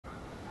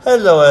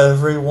Hello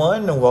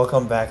everyone and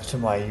welcome back to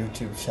my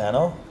YouTube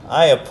channel.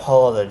 I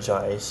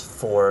apologize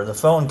for the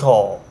phone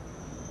call.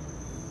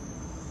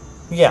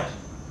 Yeah,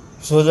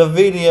 so the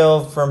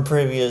video from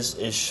previous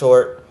is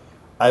short.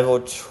 I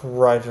will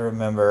try to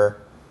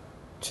remember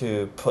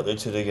to put the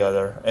two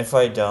together. If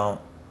I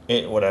don't,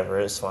 whatever,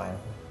 it's fine.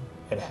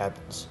 It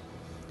happens.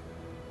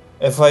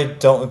 If I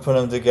don't put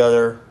them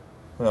together,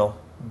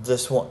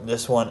 this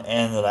one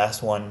and the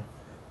last one,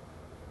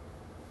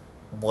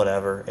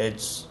 whatever,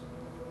 it's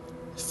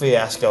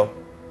fiasco.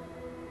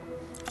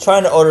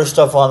 Trying to order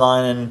stuff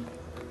online and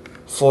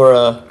for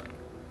a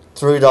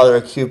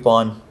 $3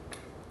 coupon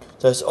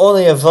that's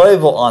only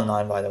available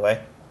online, by the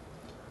way.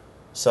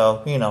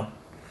 So,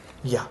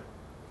 yeah.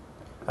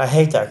 I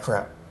hate that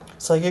crap.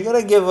 It's like, you're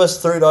gonna give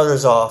us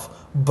 $3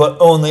 off, but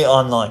only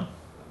online.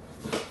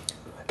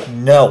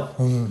 No.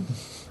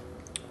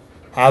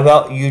 How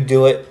about you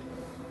do it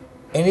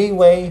any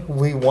way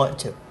we want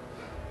to?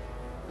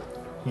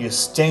 You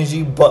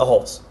stingy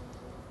buttholes.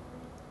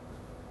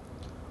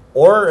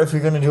 Or if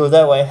you're going to do it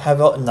that way, how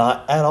about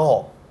not at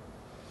all?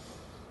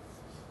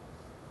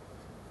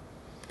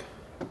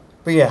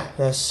 But yeah,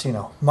 that's,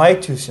 my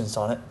 2 cents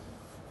on it.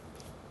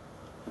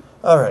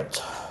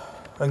 Alright.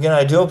 Again,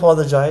 I do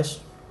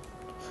apologize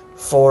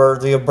for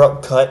the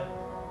abrupt cut.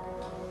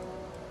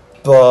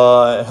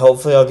 But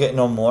hopefully I'll get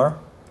no more.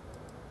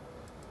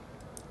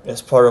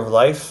 It's part of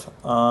life.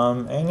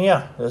 And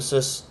yeah, let's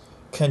just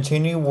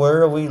continue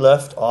where we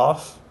left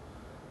off.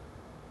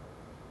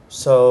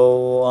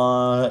 So,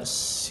 let's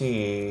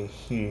see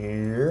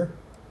here.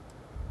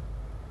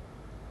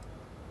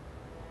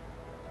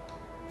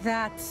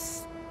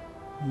 That's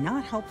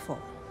not helpful.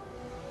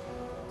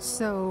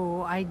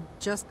 So, I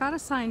just got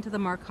assigned to the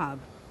Mark Hub.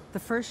 The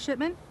first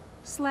shipment?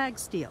 Slag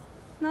steel.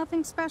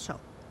 Nothing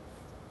special.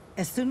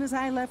 As soon as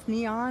I left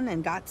Neon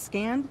and got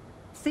scanned,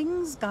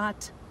 things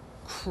got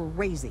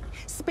crazy.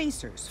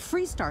 Spacers,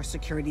 Freestar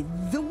security,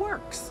 the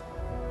works.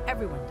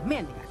 Everyone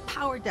demanding I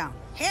power down,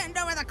 hand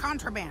over the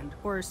contraband,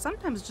 or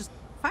sometimes just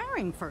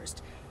firing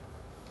first.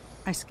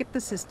 I skipped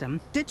the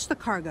system, ditched the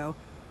cargo,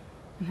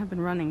 and have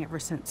been running ever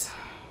since.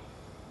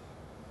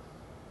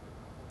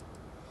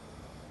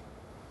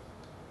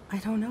 I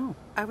don't know.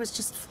 I was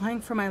just flying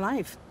for my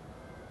life.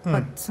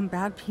 But some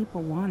bad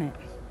people want it.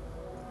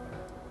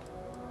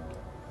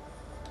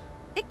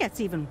 It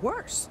gets even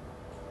worse.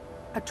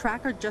 A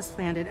tracker just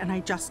landed, and I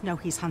just know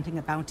he's hunting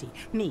a bounty.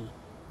 Me.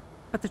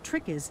 But the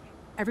trick is,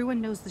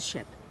 everyone knows the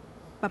ship,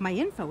 but my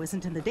info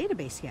isn't in the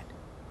database yet.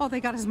 All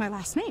they got is my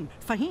last name,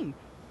 Fahim.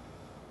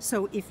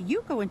 So if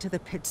you go into the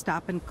pit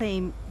stop and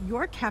claim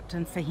you're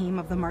Captain Fahim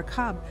of the Mark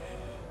Hub,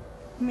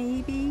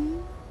 maybe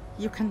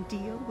you can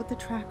deal with the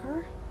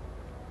tracker?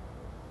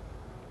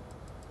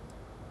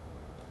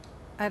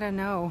 I don't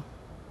know.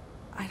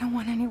 I don't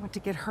want anyone to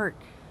get hurt,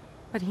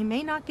 but he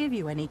may not give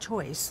you any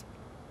choice.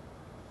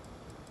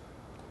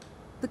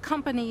 The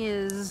company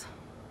is,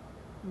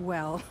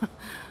 well,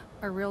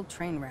 a real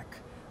train wreck.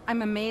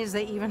 I'm amazed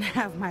they even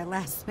have my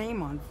last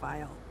name on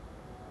file.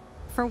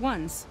 For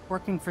once,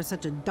 working for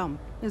such a dump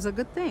is a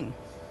good thing.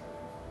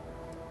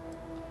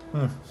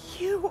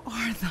 You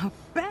are the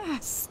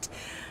best!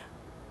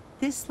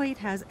 This slate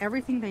has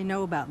everything they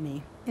know about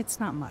me. It's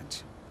not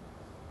much.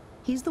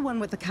 He's the one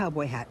with the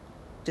cowboy hat.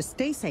 Just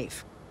stay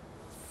safe.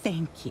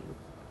 Thank you.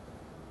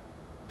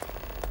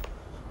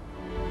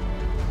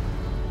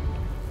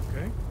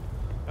 Okay.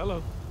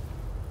 Hello.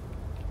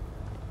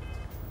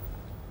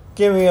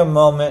 Give me a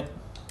moment.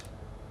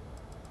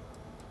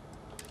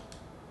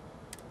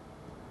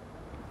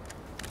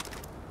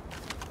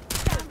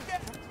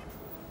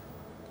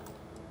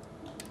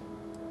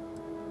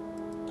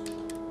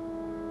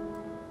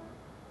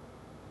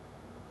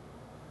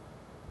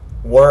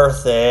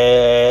 Worth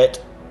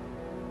it.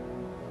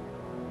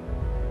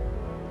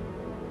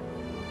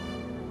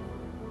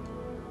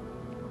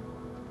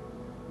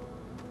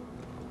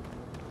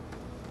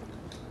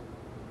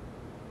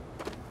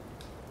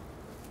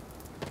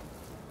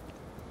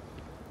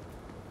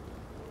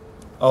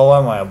 Oh,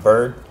 am I a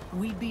bird?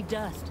 We'd be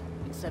dust,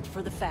 except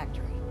for the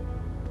factory.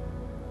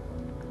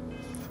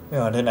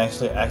 Yeah, I didn't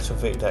actually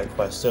activate that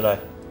quest, did I?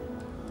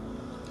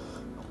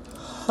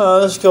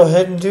 Let's go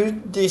ahead and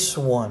do this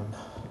one.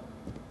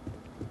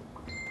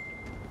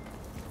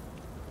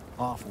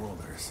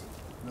 Off-worlders.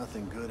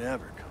 Nothing good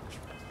ever comes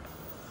from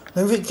it.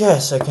 Let me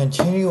guess, a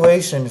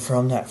continuation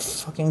from that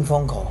fucking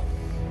phone call.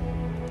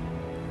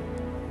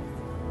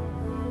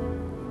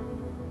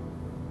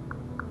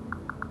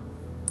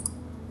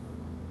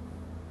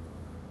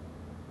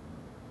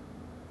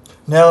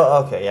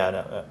 No, okay, yeah,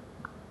 no.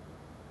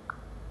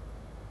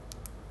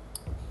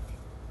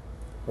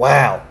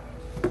 Wow.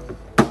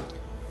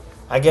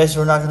 I guess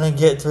we're not going to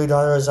get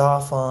 $3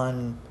 off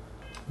on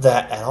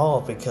that at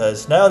all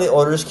because now the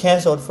order is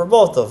canceled for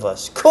both of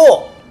us.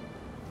 Cool!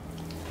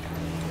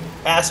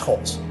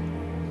 Assholes.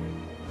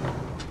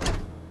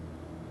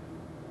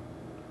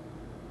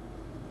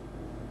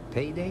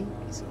 Payday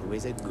is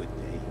always a good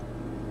day.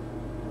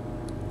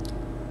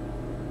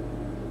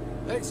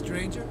 Hey,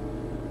 stranger.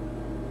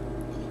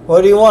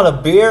 What do you want, a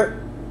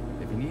beer?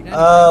 If You need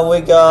anything?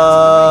 We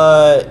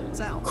got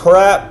Sal.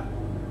 crap,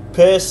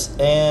 piss,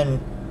 and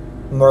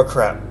more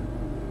crap.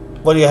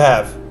 What do you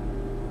have?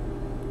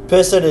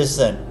 Piss it is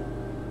then.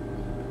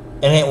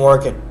 It ain't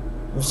working.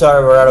 I'm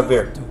sorry, we're out of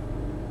beer.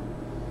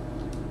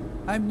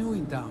 I'm new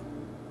in town.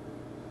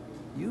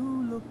 You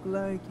look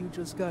like you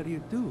just got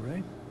here too,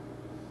 right?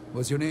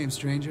 What's your name,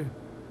 stranger?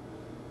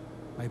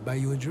 Might buy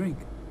you a drink.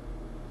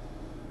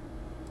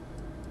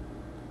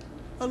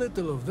 A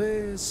little of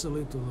this, a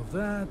little of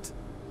that.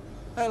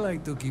 I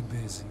like to keep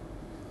busy.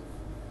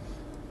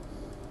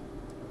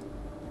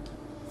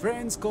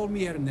 Friends call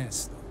me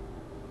Ernesto.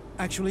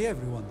 Actually,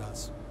 everyone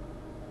does.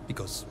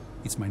 Because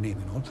it's my name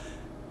and all.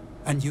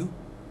 And you?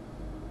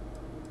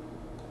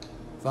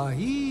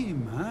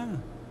 Fahim, huh?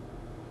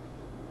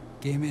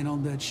 Came in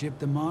on that ship,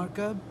 the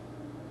Markup?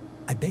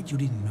 I bet you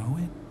didn't know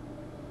it.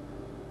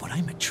 But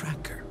I'm a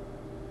tracker.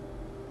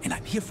 And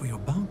I'm here for your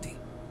bounty.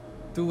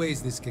 Two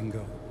ways this can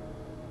go.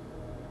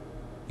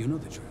 You know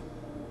the drill.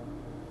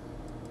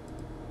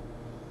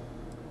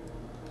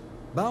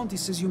 Bounty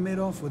says you made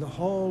off with a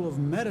haul of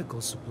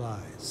medical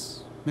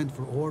supplies. Meant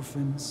for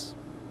orphans.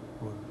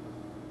 Or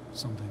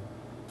something.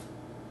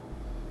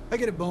 I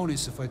get a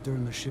bonus if I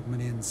turn the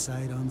shipment in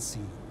sight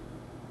unseen.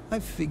 I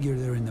figure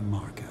they're in the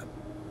Markup.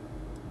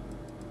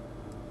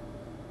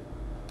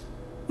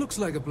 Looks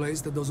like a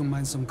place that doesn't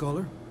mind some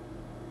color.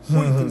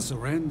 Or you can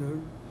surrender.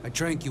 I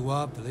trank you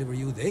up, deliver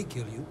you, they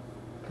kill you.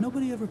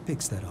 Nobody ever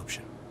picks that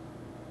option.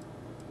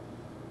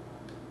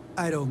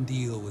 I don't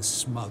deal with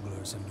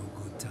smugglers and no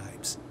good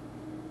types.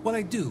 Well,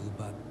 I do,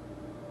 but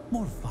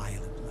more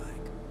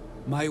violent-like.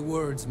 My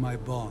word's my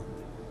bond.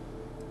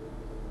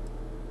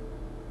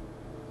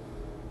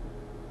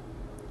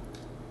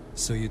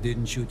 So you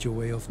didn't shoot your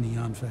way off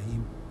Neon,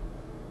 Fahim?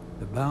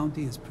 The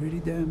bounty is pretty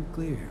damn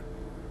clear.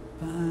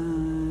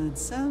 But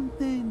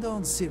something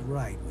don't sit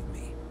right with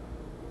me.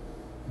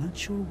 Not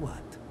sure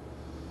what.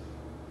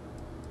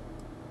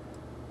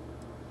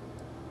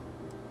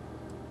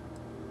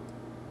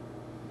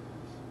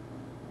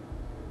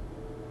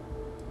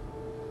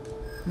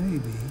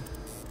 Maybe.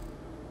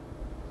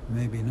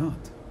 Maybe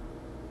not.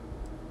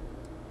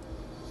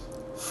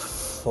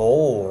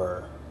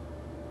 4.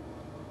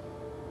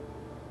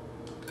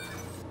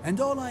 And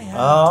all I have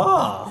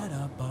to back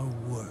that up are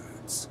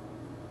words.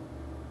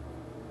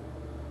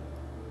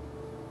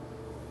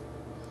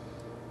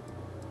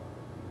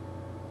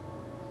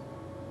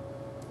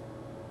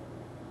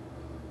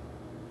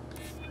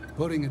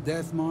 Putting a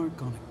death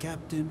mark on a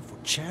captain for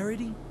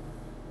charity?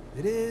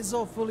 It is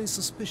awfully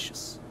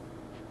suspicious.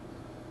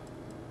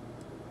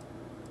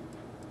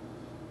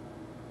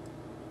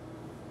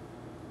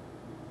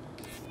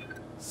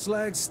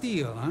 Slag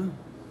steel, huh?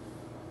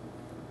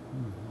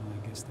 Well,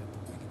 I guess that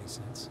don't make any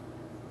sense.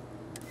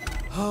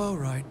 All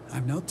right,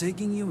 I'm not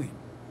taking you in.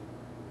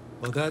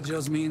 But that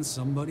just means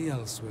somebody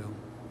else will.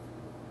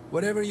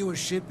 Whatever you were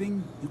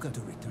shipping, you got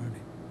to return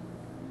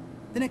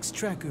it. The next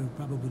tracker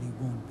probably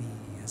won't be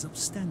as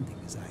upstanding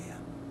as I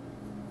am.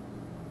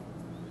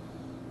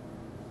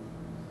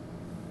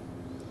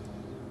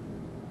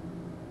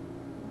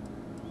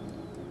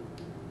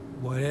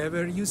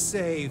 Whatever you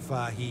say,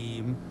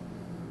 Fahim.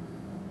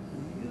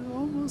 You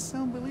almost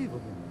sound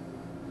believable.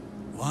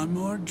 One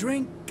more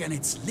drink and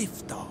it's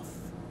liftoff.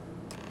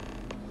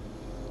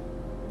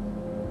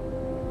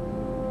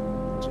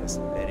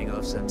 Just letting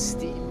off some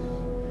steam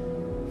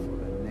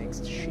for the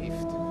next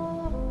shift.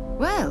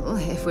 Well,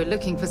 if we're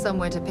looking for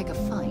somewhere to pick a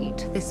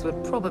fight, this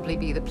would probably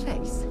be the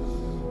place.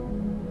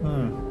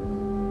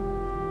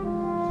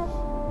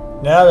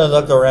 Now to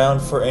look around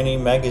for any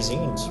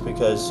magazines,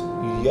 because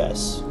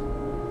yes.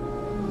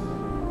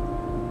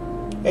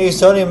 Hey,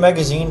 Sony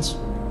magazines.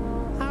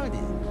 Howdy.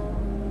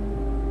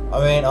 I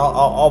mean,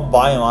 I'll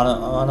buy them. I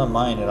don't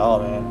mind at all,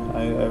 man.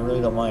 I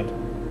really don't mind.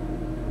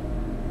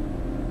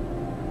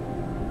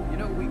 You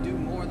know we do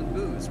more than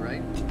booze,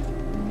 right? If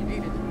you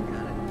need it, you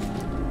got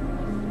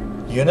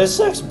it.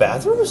 Unisex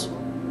bathrooms?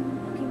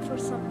 Looking for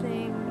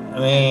something. I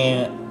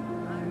mean,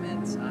 I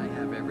meant I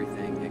have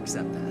everything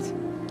except that.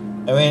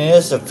 it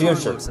is the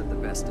future. Carlos at the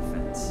best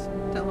defense.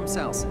 Tell him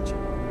Sal sent you.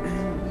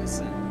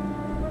 Listen.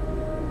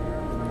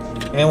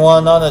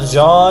 Anyone on the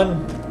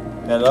John?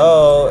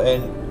 Hello,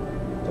 and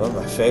oh,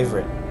 my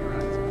favorite.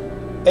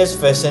 It's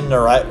facing the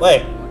right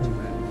way.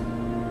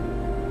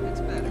 It's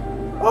better.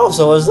 Oh,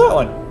 so is that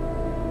one.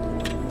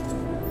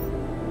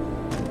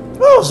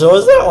 Oh, so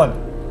is that one.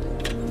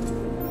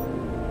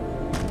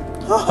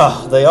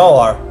 Haha, they all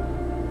are.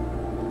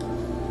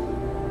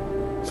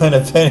 And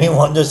if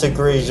anyone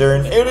disagrees, you're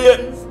an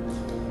idiot.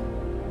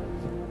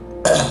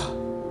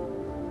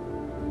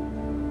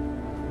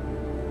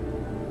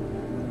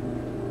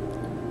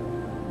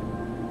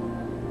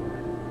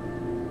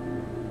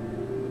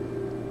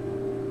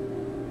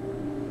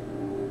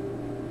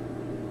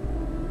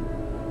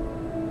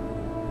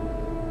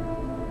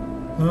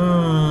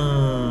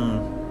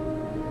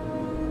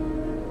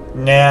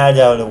 Nah, I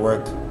doubt it would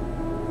work.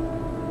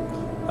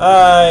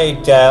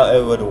 I doubt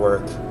it would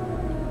work.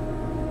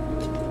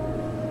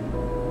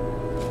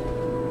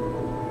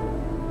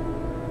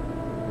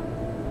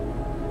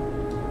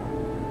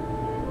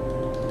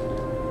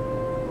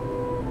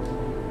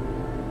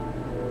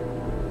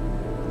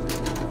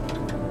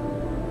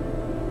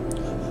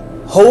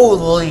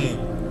 Holy!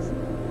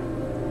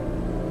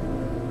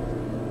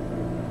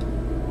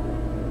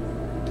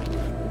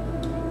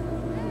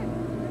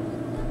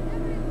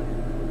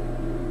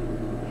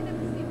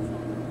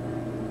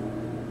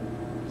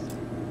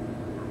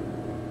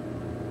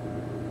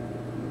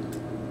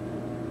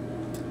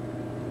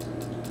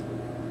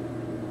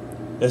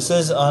 This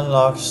is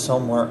unlocked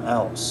somewhere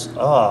else.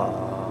 Ah.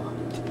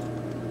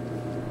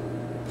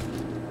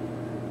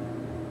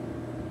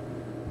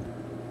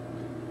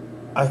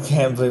 I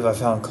can't believe I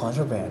found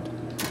contraband.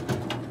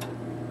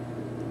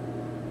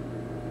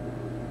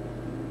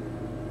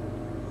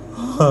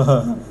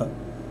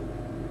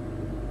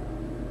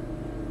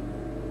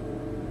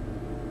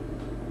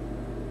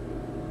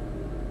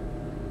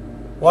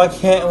 Why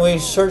can't we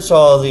search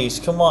all of these?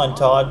 Come on,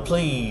 Todd,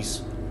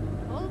 please.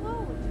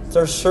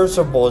 They're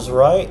searchables,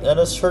 right? Let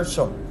us search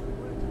them.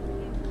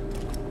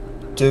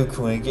 Dude,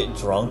 can we get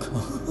drunk?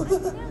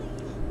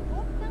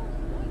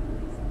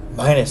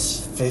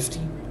 Minus 50?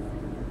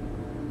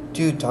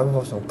 Dude, talk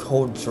about some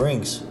cold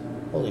drinks.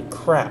 Holy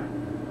crap.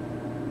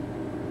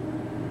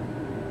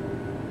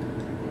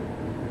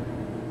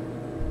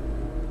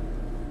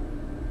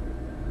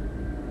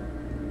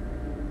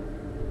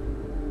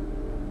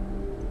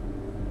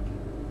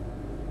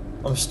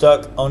 I'm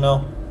stuck. Oh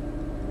no.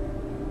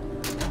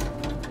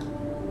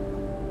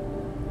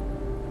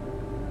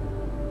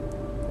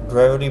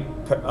 Gravity.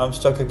 I'm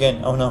stuck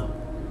again. Oh no.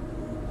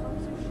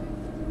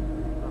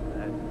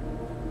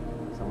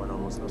 Someone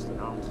almost lost an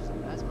arm to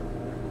some asthma.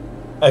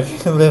 I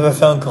can't believe I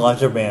found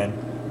contraband.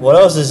 What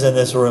else is in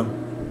this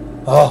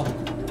room? Oh.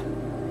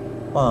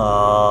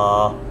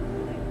 Aww.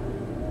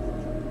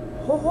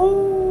 Ho-ho.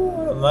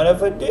 What mind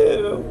if I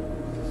do?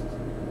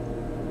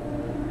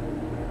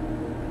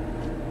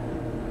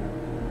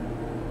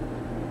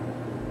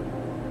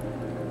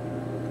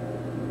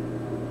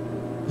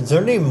 Is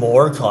there any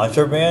more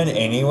contraband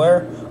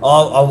anywhere?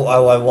 Oh,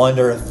 I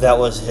wonder if that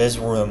was his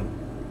room.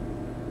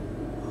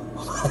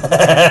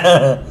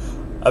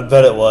 I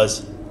bet it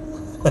was.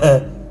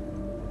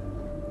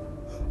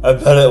 I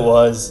bet it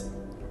was.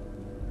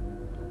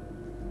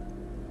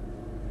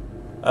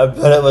 I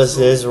bet it was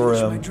his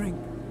room.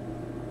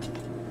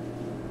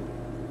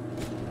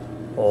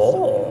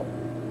 Oh.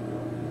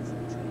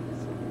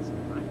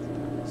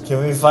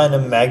 Can we find a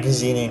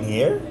magazine in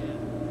here?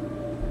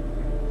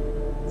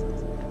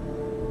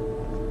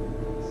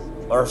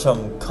 Or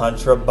some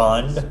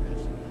contraband?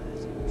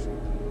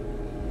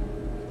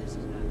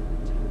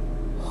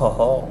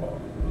 Oh.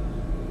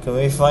 Can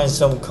we find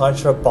some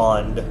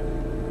contraband?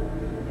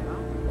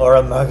 Or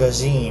a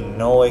magazine?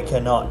 No, I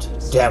cannot.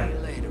 Damn it.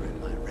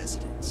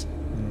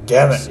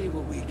 Damn it.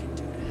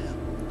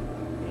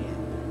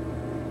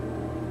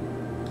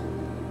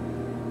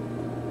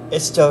 It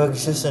still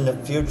exists in the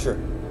future.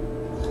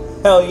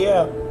 Hell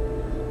yeah.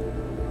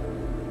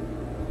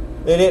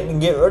 They didn't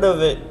get rid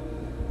of it.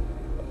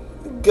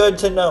 Good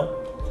to know.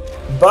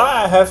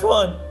 Bye, have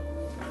fun.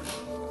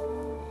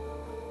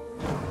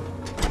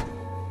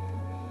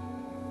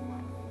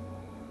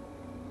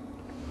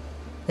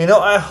 You know,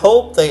 I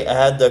hope they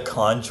add the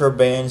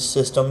contraband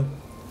system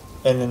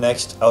in the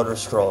next Elder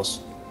Scrolls.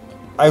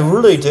 I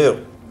really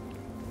do.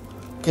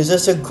 Because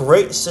it's a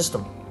great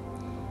system.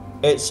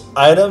 It's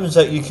items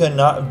that you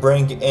cannot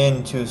bring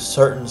into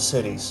certain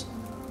cities.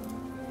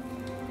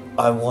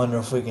 I wonder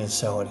if we can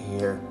sell it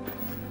here.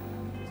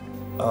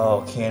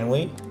 Oh, can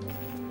we?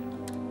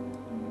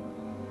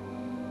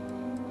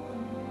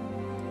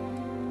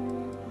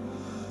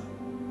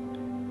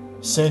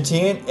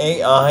 Sentient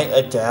AI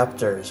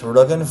adapters. We're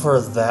looking for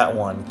that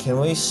one. Can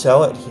we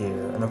sell it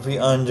here? And it'll be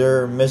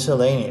under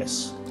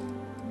miscellaneous.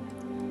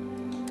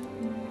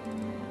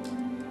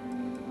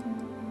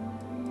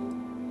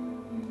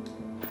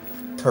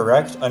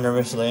 Correct, under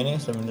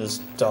miscellaneous. Let me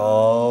just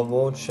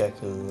double check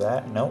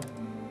that. Nope.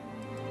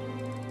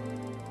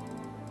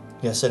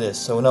 Yes, it is.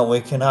 So no,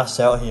 we cannot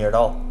sell it here at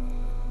all.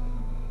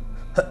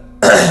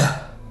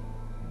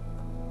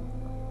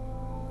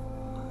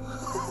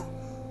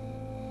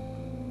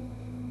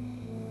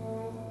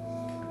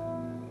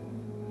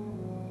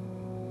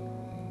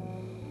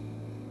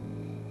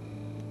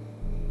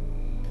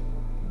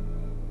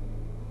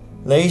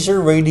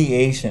 Laser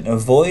radiation.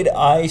 Avoid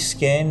eye,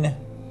 skin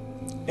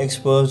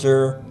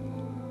exposure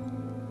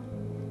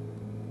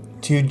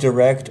to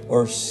direct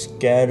or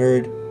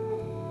scattered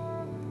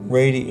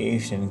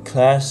radiation.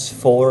 Class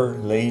 4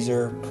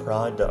 laser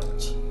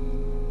product.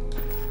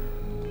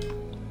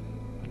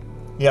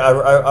 Yeah,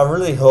 I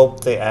really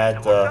hope they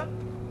add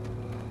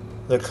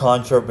the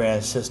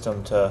contraband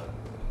system to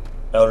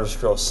Elder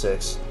Scrolls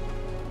 6.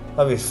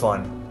 That'd be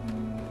fun.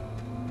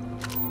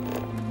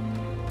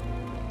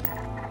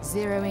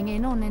 Zeroing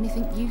in on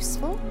anything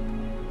useful?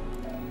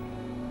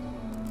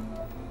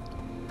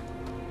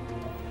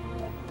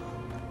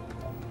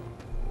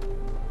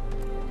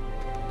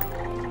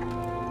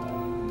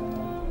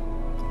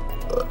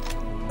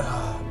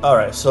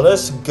 Alright, so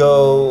let's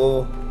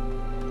go.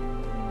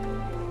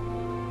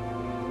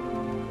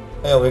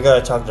 Yeah, we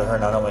gotta talk to her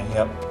now, don't we?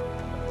 Yep.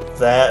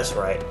 That's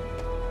right.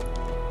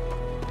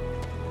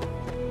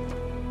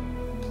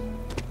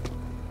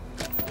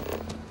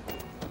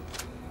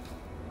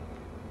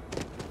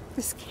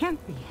 This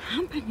can't be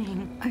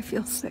happening. I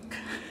feel sick.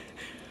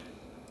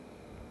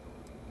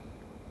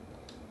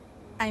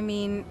 I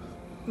mean,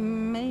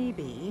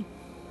 maybe.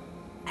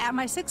 At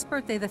my 6th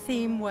birthday, the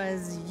theme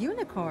was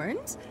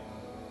unicorns.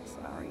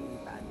 Sorry,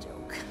 bad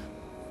joke.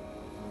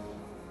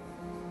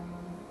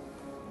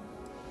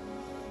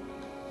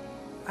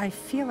 I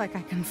feel like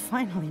I can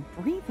finally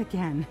breathe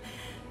again.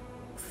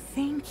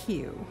 Thank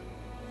you.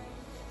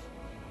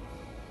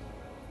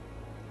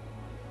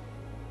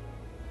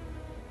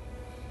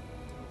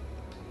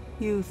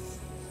 You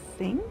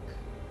think?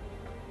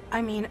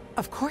 I mean,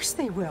 of course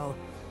they will.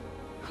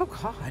 Oh,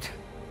 God.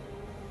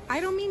 I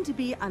don't mean to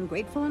be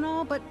ungrateful and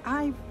all, but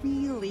I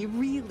really,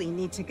 really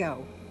need to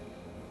go.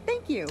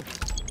 Thank you.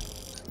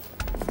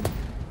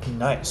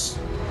 Nice.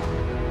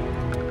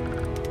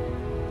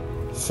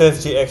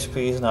 50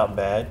 XP is not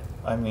bad.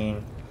 I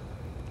mean,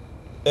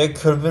 it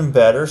could have been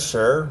better,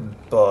 sure,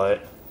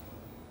 but...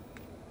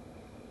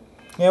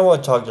 yeah, we'll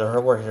talk to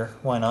her. We're here.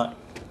 Why not?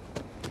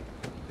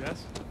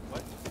 Yes?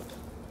 What?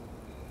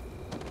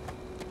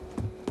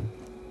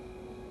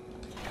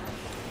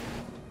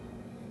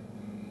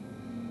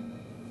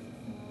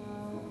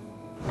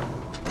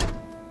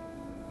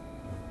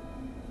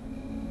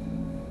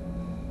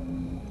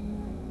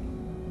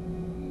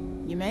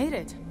 You made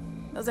it.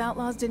 Those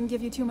outlaws didn't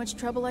give you too much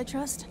trouble, I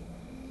trust?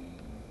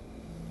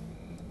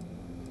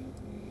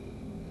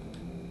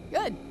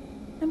 Good.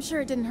 I'm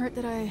sure it didn't hurt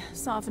that I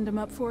softened them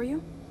up for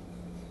you.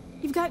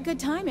 You've got good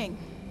timing.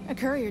 A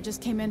courier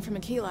just came in from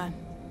Aquila.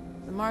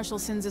 The Marshal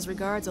sends his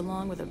regards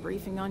along with a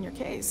briefing on your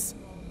case.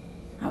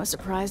 I was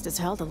surprised as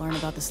hell to learn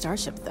about the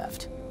starship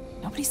theft.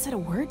 Nobody said a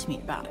word to me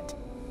about it.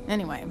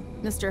 Anyway,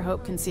 Mr.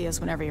 Hope can see us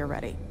whenever you're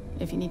ready.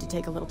 If you need to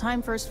take a little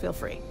time first, feel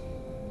free.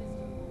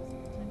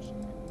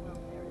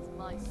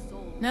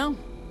 No,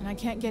 and I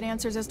can't get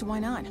answers as to why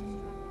not.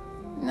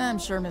 I'm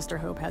sure Mr.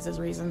 Hope has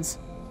his reasons.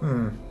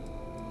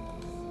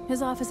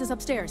 His office is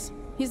upstairs.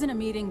 He's in a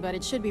meeting, but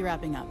it should be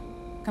wrapping up.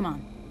 Come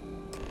on.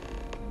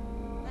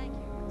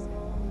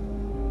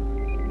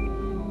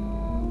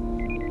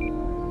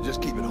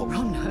 Just keep it home.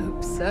 Ron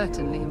Hope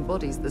certainly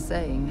embodies the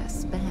saying,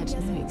 spared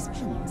no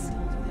expense.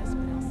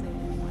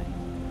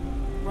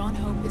 Ron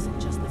Hope isn't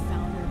just the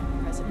founder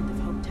and president of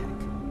Hope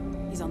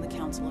Tech. He's on the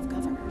Council of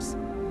Governors.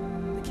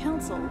 The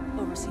Council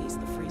oversees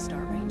the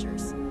Freestar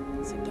Rangers,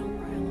 so don't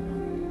rile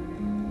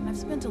him up. I've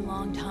spent a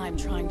long time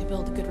trying to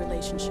build a good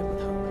relationship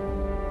with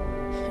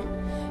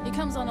Hope. He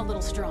comes on a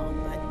little strong,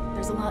 but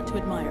there's a lot to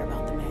admire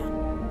about the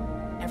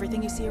man.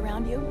 Everything you see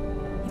around you,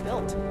 he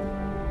built.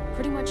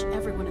 Pretty much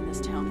everyone in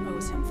this town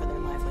owes him for their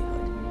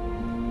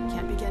livelihood.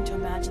 Can't begin to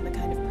imagine the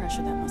kind of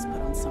pressure that must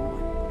put on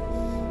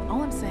someone.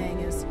 All I'm saying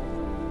is,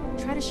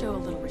 try to show a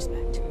little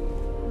respect.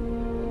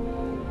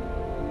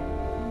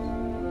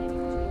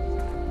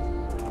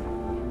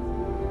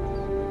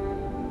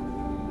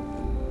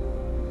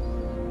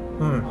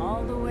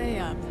 All the way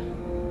up.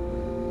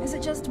 Is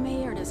it just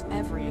me, or does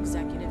every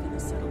executive in the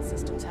settled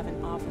systems have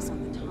an office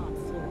on the top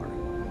floor?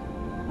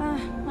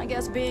 I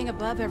guess being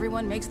above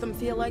everyone makes them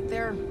feel like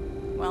they're,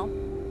 well,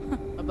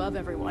 above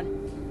everyone.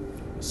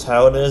 It's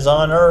how it is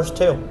on Earth,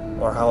 too.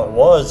 Or how it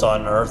was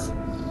on Earth.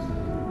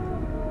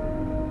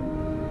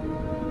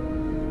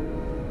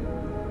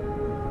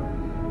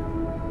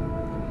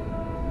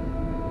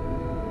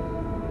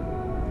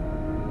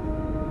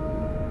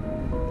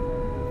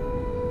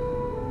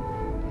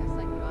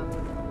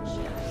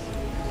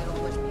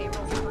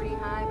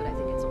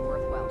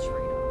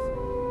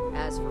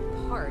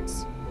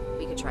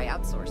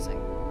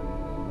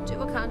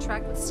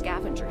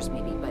 Scavengers,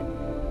 maybe, but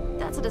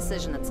that's a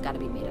decision that's got to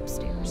be made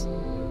upstairs.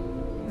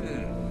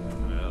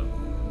 Well,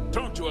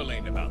 talk to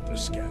Elaine about the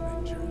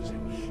scavengers.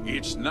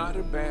 It's not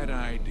a bad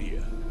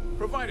idea,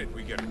 provided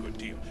we get a good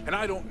deal. And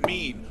I don't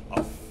mean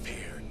a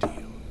fair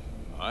deal.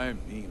 I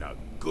mean a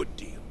good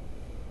deal.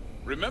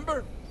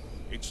 Remember,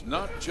 it's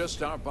not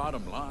just our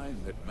bottom line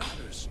that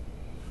matters.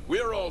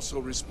 We're also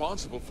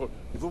responsible for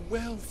the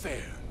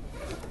welfare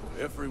of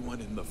everyone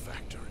in the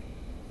factory.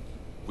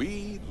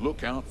 We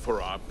look out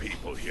for our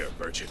people here,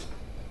 Bridget.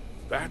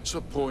 That's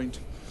a point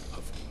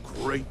of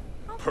great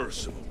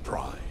personal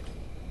pride.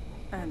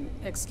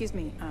 Excuse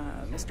me,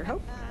 Mr.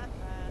 Hope?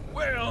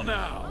 Well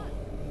now,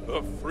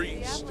 the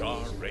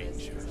Freestar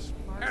Rangers.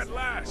 At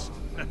last!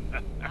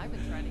 I've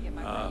been trying to get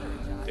my brother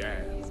a job.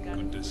 Damn, He's got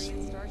good a to see.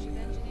 degree in Starship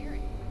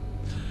Engineering.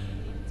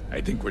 I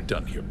think we're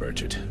done here,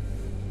 Bridget.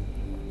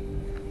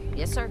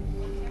 Yes, sir.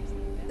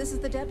 This is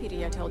the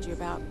deputy I told you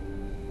about.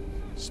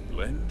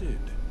 Splendid.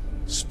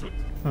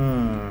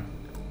 Splendid.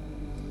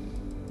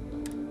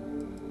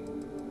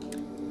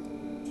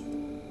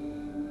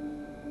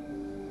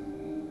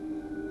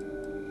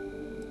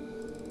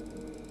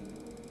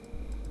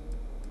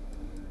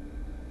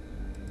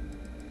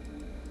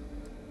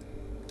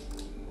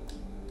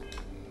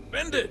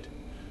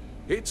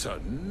 It's a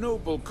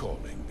noble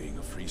calling, being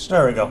a Freestar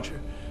There we go. Ranger.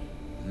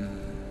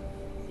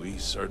 We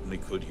certainly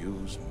could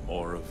use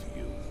more of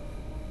you.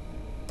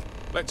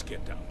 Let's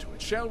get down to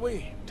it, shall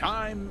we?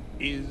 Time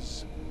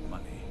is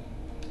money.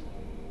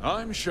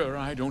 I'm sure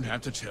I don't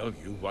have to tell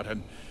you what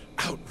an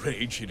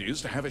outrage it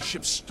is to have a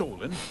ship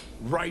stolen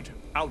right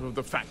out of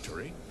the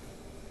factory.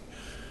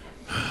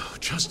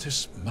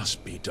 Justice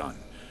must be done,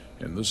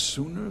 and the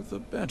sooner the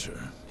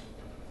better.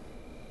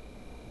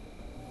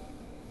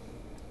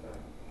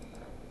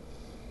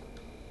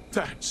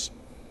 That's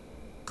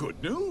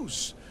good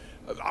news.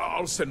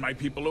 I'll send my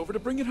people over to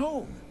bring it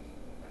home.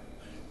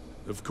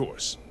 Of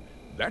course,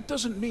 that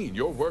doesn't mean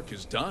your work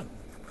is done.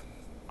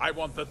 I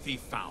want the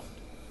thief found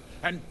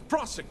and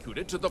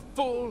prosecuted to the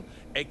full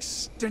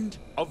extent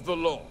of the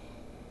law.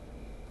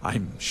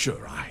 I'm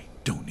sure I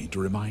don't need to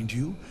remind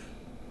you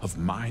of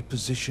my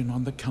position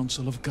on the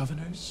Council of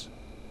Governors.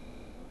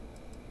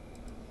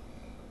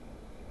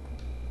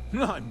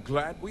 I'm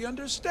glad we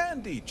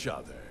understand each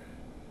other.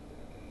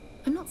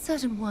 I'm not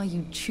certain why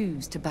you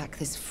choose to back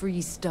this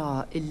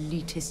Freestar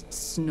elitist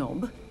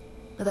snob,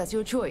 but that's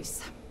your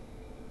choice.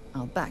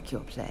 I'll back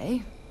your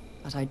play,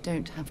 but I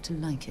don't have to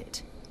like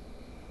it.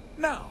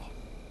 Now,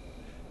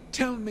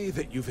 tell me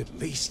that you've at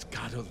least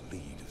got a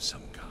lead of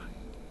some kind.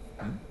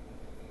 Hmm?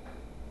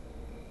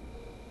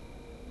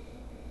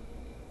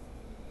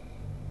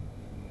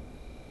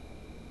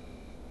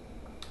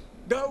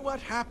 Though what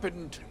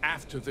happened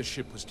after the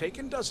ship was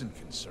taken doesn't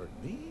concern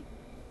me.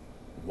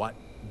 What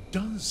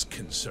does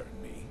concern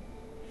me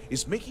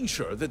is making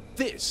sure that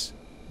this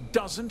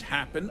doesn't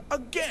happen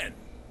again.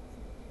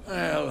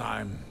 Well,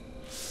 I'm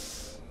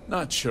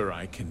not sure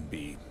I can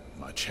be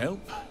much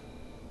help,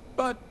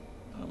 but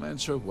I'll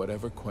answer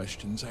whatever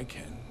questions I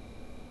can.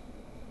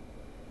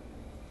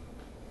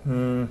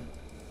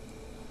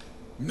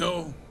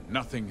 No,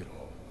 nothing at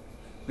all.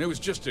 It was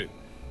just a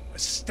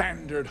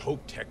standard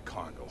HopeTech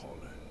cargo hauler.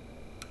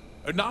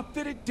 Not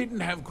that it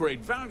didn't have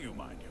great value,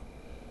 mind you.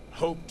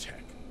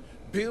 HopeTech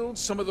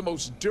builds some of the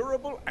most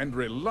durable and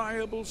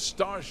reliable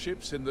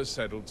starships in the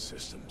settled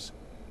systems.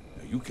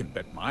 Now, you can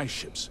bet my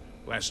ships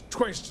last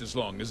twice as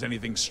long as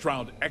anything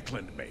Stroud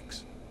Eklund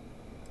makes.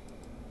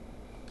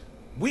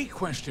 We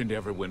questioned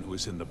everyone who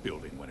was in the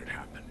building when it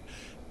happened,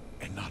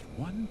 and not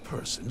one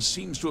person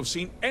seems to have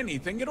seen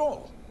anything at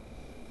all.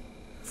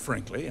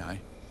 Frankly, I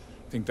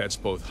think that's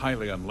both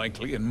highly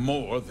unlikely and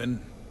more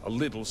than a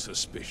little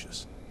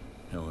suspicious.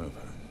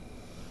 However,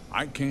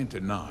 I can't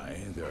deny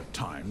there are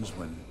times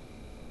when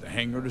the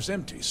hangar is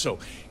empty, so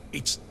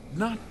it's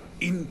not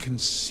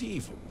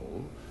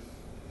inconceivable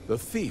the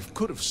thief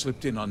could have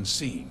slipped in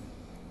unseen.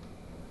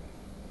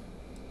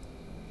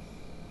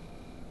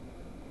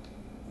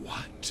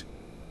 What?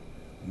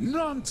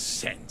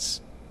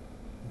 Nonsense!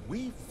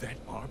 We vet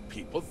our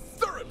people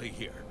thoroughly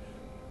here.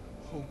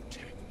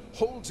 HopeTech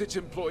holds its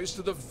employees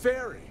to the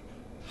very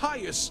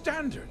highest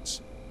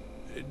standards.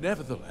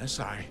 Nevertheless,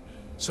 I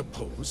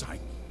suppose I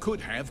could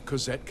have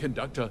Cosette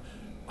conduct a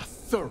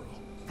thorough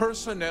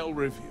personnel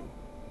review.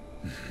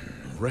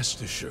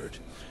 Rest assured,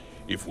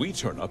 if we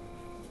turn up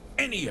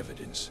any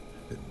evidence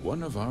that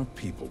one of our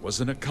people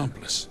was an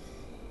accomplice,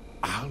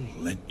 I'll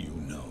let you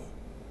know.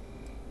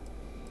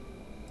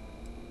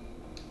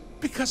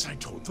 Because I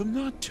told them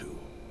not to.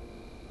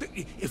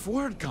 If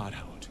word got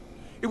out,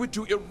 it would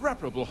do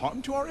irreparable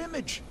harm to our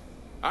image.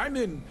 I'm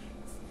in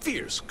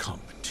fierce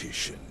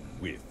competition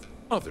with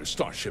other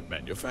starship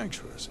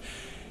manufacturers.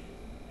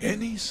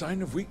 Any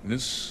sign of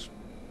weakness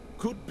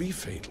could be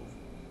fatal.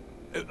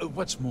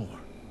 What's more,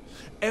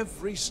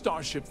 every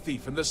starship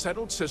thief in the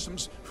settled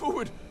systems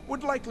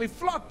would likely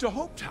flock to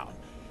Hopetown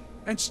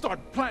and start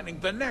planning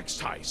the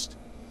next heist.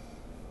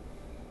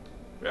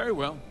 Very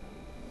well.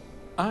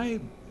 I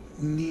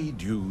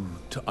need you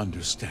to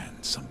understand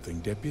something,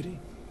 Deputy.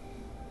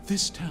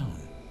 This town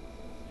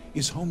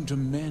is home to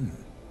men,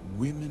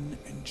 women,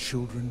 and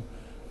children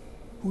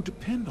who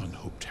depend on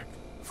HopeTech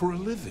for a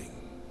living.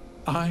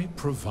 I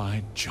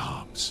provide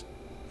jobs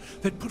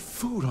that put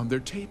food on their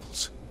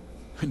tables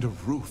and a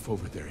roof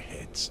over their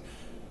heads.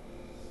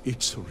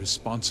 It's a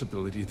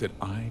responsibility that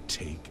I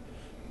take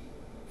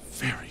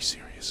very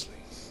seriously.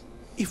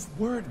 If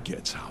word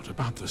gets out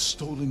about the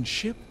stolen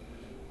ship,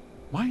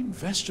 my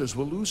investors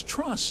will lose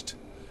trust,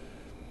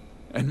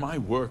 and my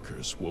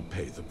workers will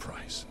pay the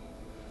price.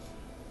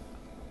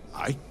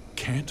 I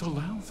can't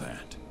allow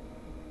that.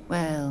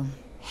 Well,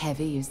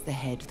 heavy is the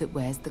head that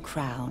wears the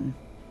crown.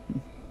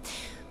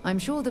 I'm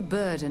sure the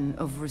burden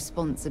of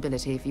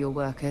responsibility for your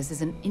workers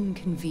is an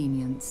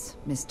inconvenience,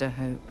 Mr.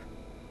 Hope.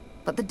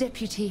 But the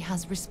deputy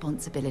has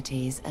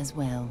responsibilities as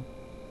well.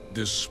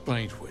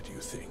 Despite what you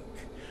think,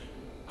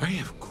 I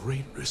have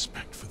great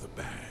respect for the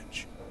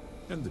badge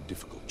and the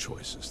difficult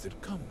choices that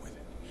come with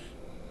it.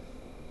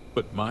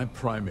 But my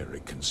primary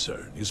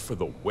concern is for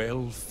the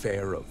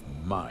welfare of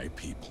my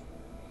people.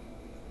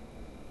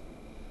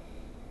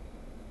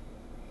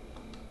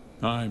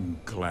 I'm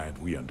glad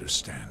we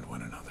understand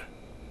one another.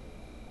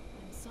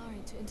 I'm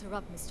sorry to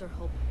interrupt, Mr.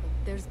 Hope, but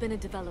there's been a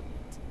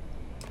development.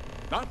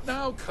 Not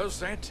now,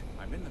 Cosette.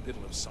 I'm in the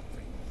middle of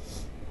something.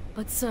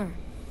 But sir,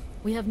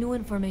 we have new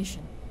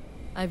information.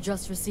 I've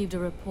just received a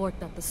report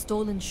that the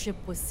stolen ship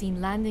was seen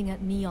landing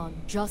at Neon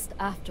just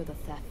after the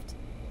theft.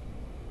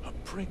 A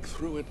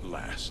breakthrough at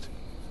last.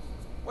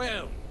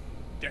 Well,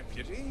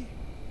 Deputy,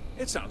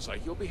 it sounds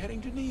like you'll be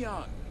heading to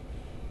Neon.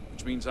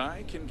 which means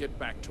I can get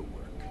back to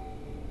work.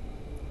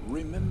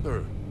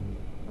 Remember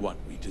what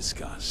we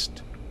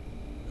discussed.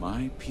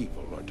 My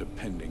people are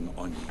depending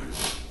on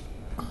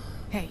you.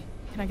 Hey,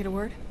 can I get a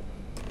word?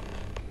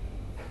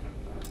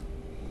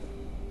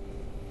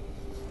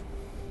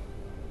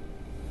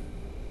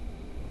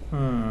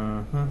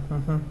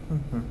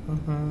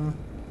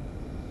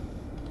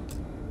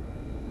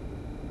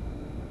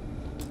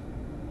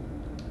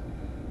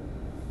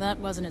 That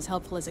wasn't as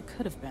helpful as it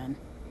could have been.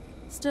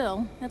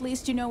 Still, at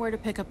least you know where to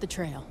pick up the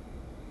trail.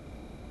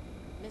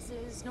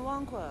 Mrs.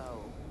 Nwankwo,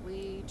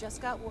 we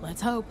just got...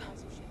 Let's hope.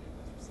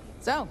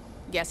 So,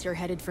 guess you're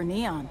headed for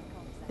Neon.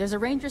 There's a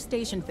ranger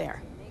stationed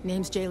there.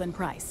 Name's Jalen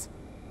Price.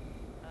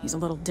 He's a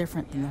little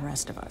different than the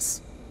rest of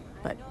us.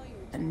 But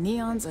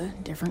Neon's a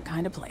different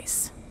kind of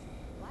place.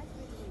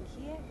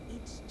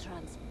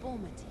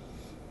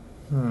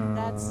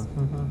 That's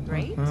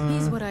great.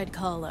 He's what I'd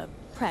call a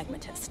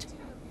pragmatist.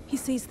 He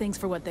sees things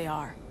for what they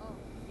are.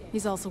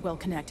 He's also well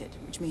connected,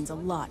 which means a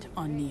lot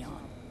on Neon.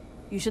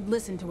 You should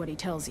listen to what he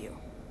tells you.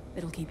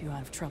 It'll keep you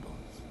out of trouble.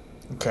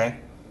 Okay.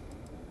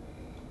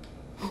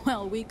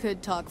 Well, we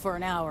could talk for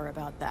an hour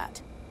about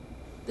that.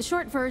 The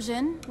short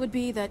version would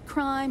be that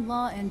crime,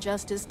 law, and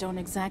justice don't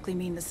exactly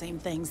mean the same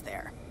things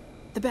there.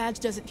 The badge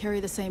doesn't carry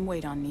the same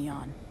weight on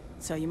Neon,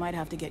 so you might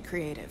have to get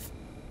creative.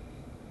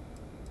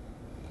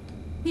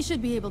 He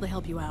should be able to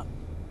help you out.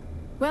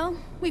 Well,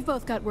 we've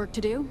both got work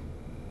to do.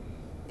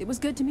 It was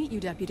good to meet you,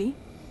 Deputy.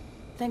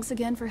 Thanks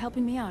again for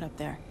helping me out up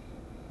there.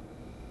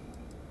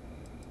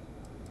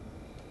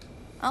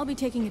 I'll be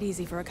taking it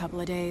easy for a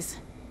couple of days.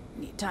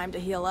 Need time to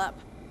heal up.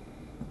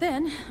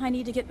 Then, I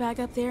need to get back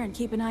up there and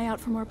keep an eye out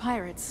for more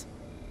pirates.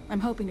 I'm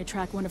hoping to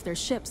track one of their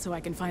ships so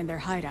I can find their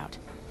hideout.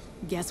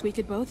 Guess we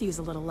could both use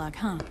a little luck,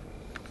 huh?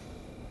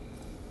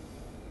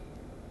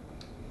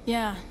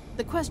 Yeah,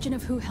 the question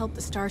of who helped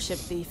the starship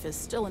thief is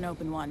still an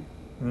open one.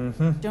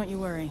 Don't you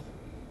worry.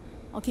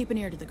 I'll keep an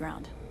ear to the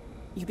ground.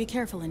 You be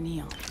careful in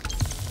Neon.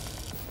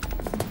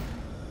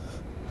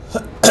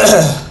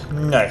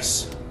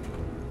 Nice.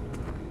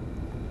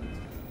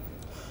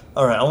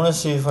 Alright, I want to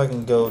see if I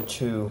can go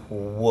to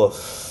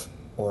Woof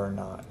or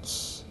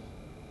not.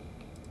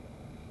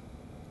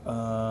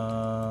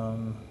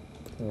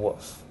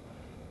 Woof.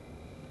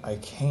 I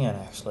can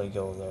actually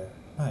go there.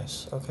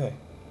 Nice, okay.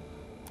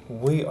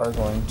 We are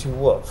going to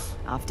Woof.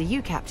 After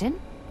you, Captain.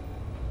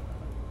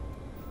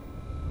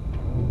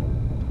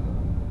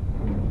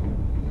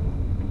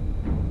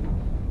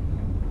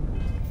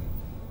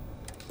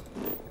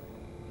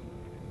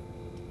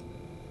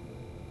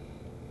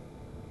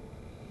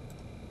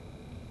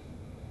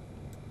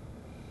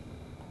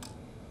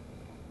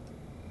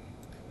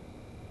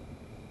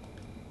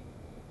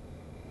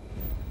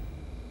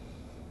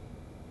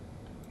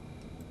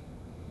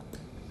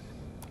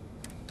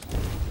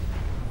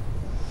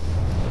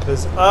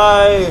 Because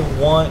I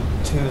want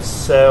to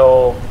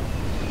sell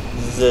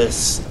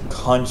this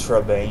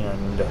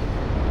contraband.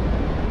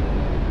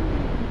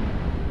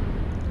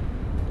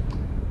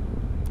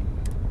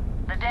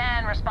 The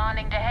Den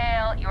responding to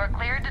hail. You are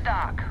cleared to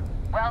dock.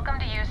 Welcome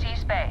to UC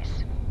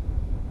Space.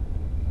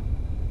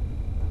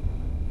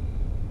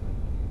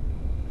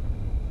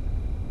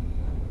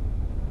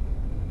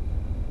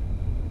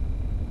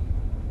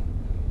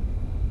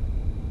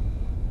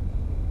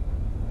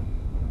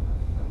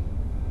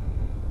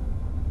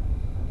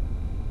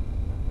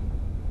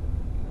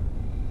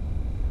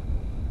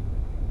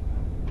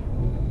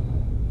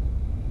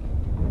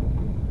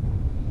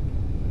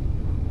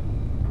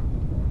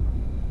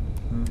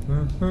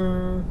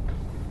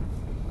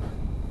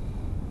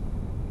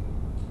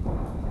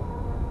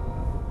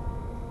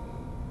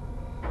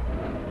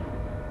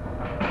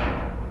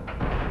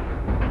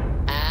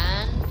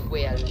 And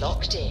we're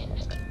locked in.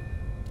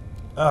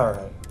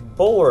 Alright,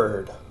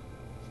 board.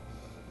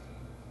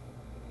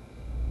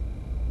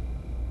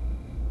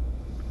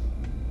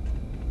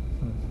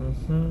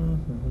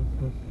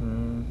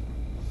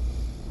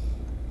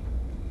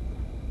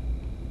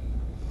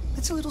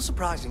 It's a little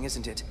surprising,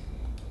 isn't it?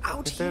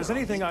 Out If there's here on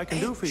anything the I can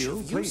do for edge you,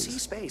 of please. UC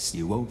Space.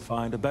 You won't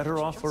find a better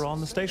offer on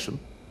the station.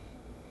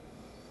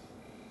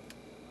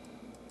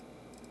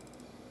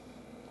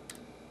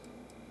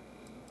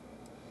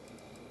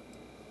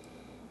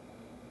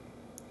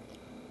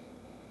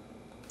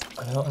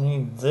 I don't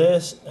need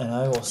this, and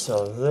I will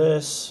sell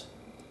this.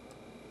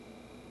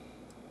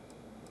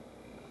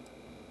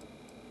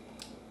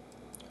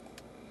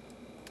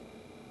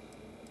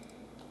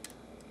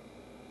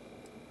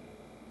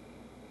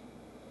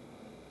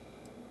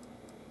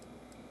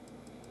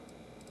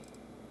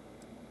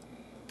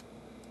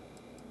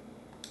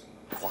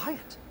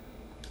 Quiet.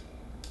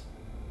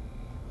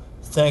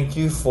 Thank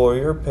you for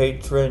your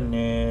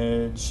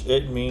patronage.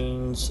 It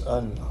means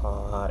a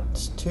lot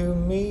to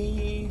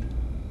me.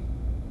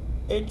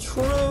 It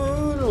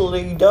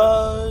truly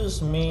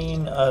does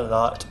mean a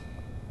lot.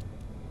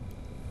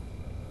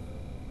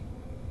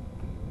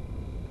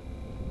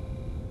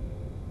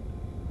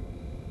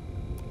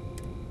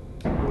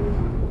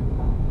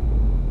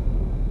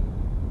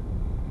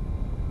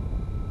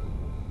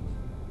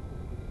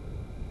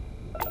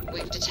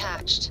 We've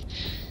detached.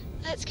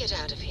 Let's get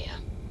out of here.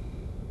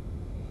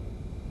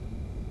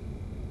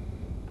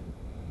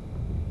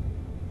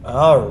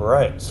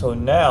 Alright, so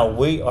now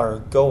we are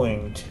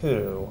going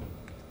to...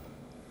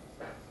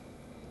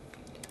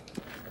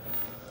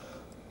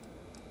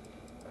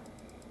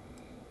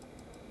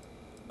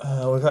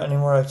 we got any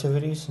more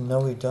activities? No,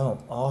 we don't.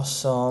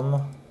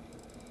 Awesome.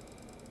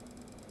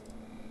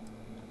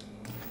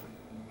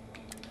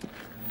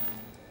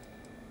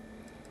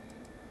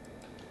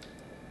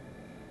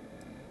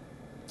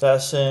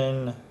 That's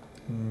in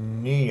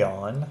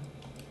Neon.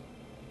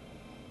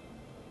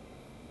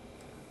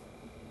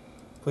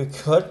 We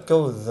could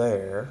go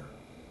there.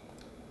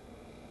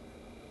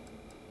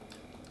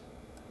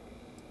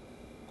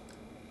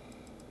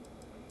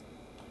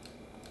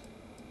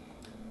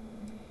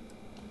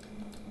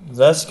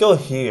 Let's go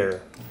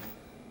here.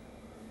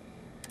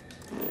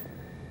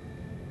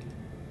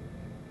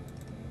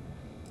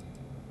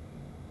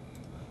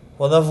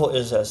 What level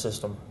is that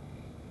system?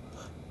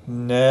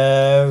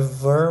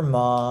 Never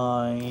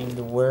mind.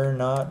 We're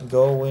not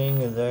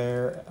going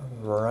there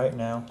right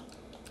now.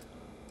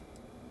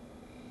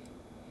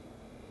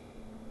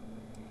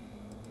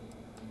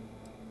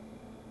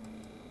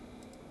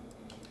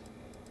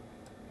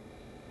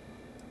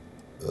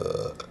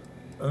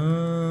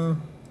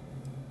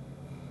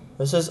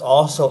 This is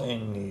also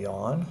in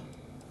Neon.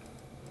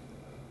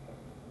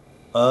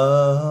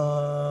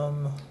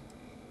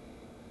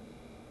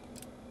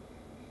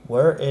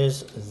 Where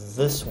is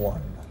this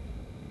one?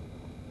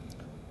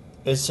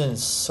 It's in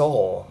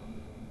Seoul.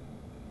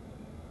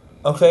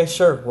 Okay,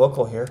 sure, we'll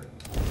go here.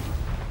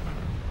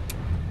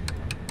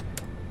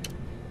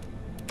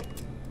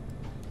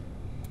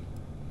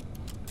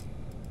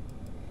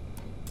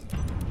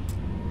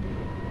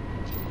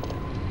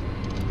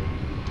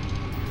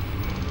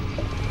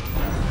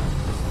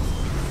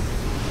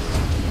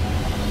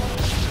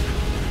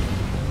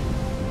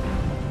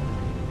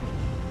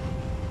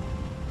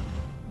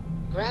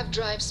 Grav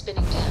drive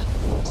spinning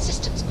down.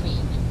 Systems green.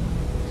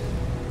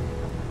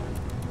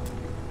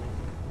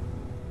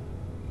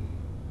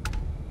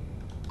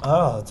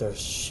 Oh, there's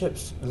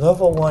ships.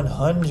 Level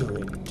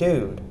 100,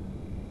 dude.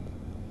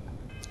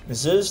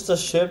 Is this the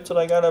ship that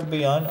I gotta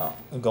be on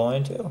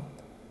going to?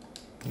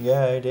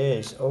 Yeah, it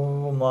is.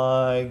 Oh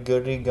my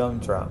goody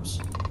gumdrops.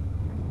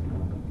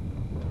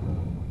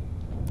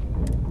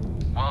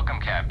 Welcome,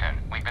 Captain.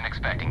 We've been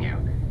expecting you.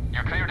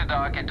 You're clear to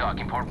dock at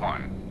Docking Port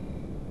 1.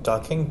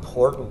 Docking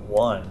Port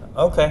 1.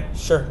 Okay,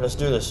 sure, let's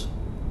do this.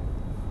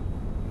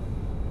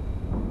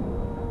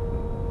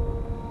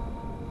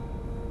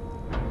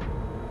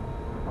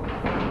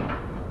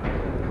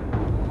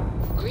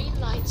 Green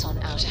lights on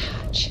outer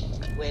hatch.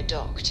 We're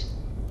docked.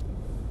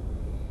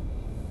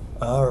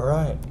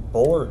 Alright,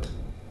 board.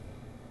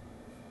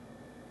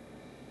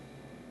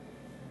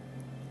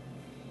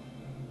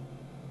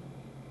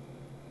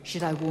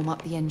 Should I warm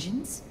up the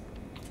engines?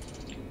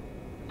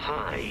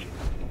 Hi.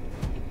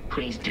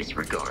 Please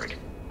disregard.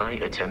 I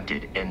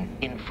attempted an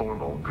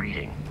informal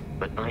greeting,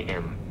 but I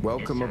am...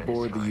 Welcome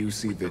aboard the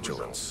UC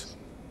Vigilance.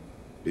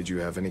 Did you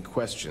have any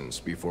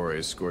questions before I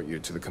escort you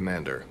to the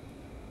commander?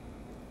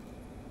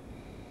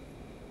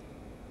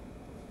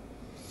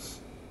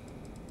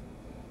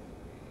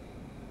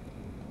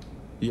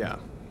 Yeah,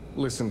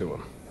 listen to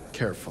him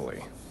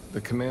carefully.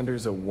 The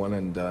commander's a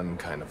one-and-done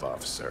kind of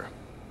officer.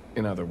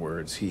 In other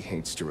words, he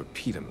hates to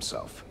repeat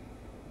himself.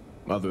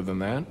 Other than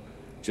that,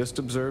 just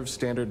observe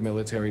standard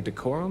military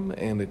decorum,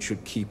 and it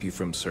should keep you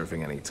from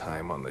serving any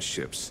time on the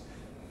ship's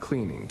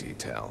cleaning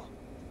detail.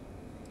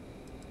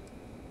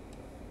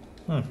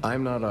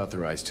 I'm not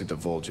authorized to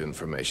divulge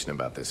information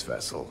about this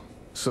vessel.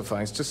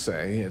 Suffice to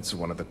say, it's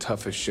one of the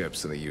toughest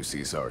ships in the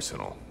UC's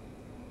arsenal.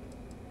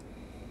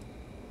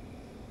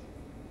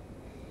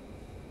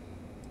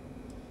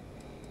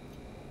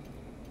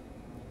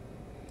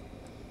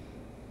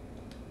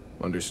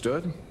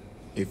 Understood?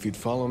 If you'd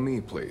follow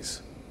me,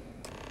 please.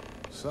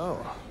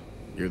 So,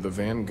 you're the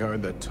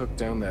vanguard that took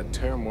down that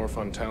terramorph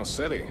on Tau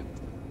City.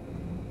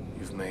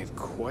 You've made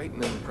quite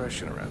an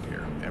impression around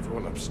here.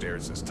 Everyone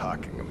upstairs is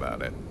talking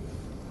about it.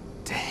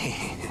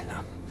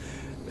 Damn.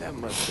 That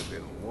must have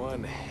been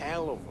one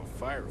hell of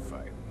a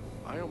firefight.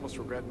 I almost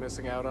regret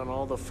missing out on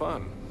all the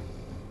fun.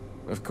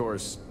 Of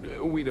course,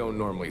 we don't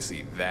normally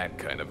see that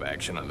kind of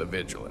action on the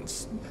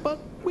Vigilance, but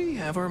we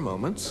have our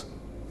moments.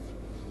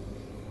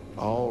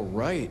 All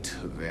right,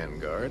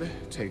 Vanguard.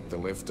 Take the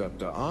lift up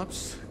to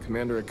Ops.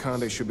 Commander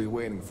Akande should be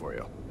waiting for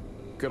you.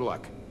 Good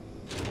luck.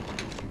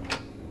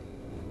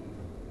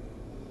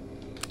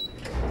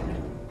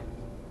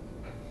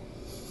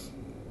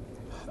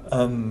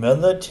 A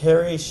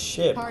military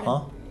ship, Pardon?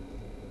 huh?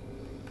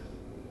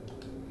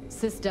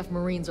 SysDef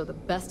Marines are the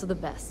best of the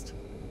best.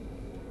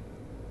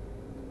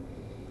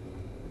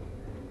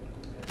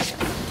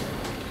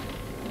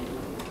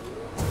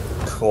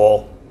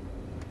 Cool.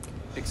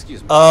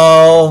 Excuse me.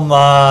 Oh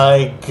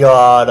my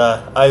god,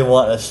 I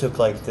want a ship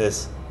like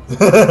this.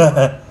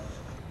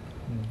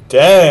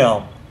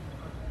 Damn.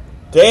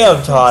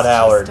 Damn, Todd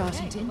Howard.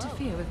 Starting to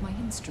interfere with my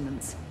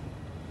instruments.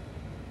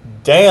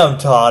 Damn,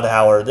 Todd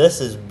Howard,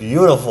 this is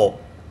beautiful.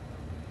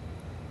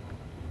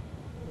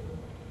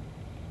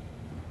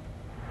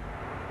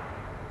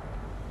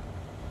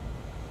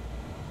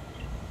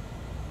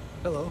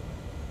 Hello.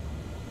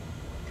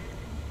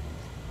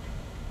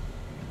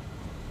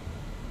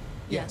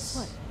 Yes.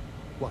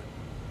 What?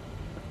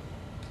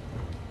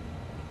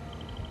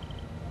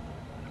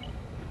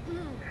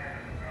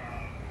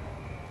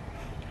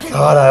 What?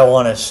 God, I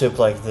want a ship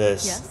like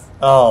this. Yes?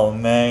 Oh,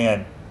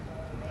 man.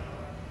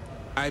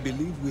 I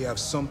believe we have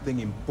something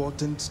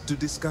important to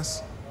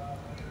discuss.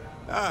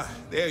 Ah,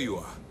 there you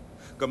are.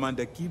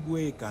 Commander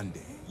Kibwe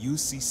Kande,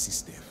 UC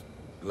System.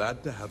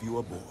 Glad to have you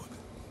aboard.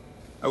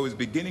 I was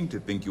beginning to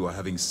think you were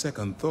having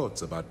second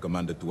thoughts about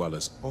Commander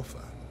Tuala's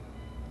offer.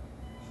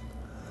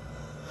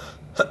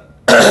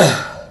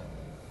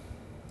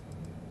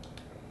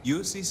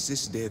 UC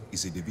SysDev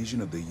is a division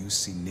of the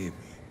UC Navy.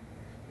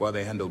 While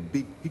they handle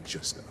big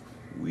picture stuff,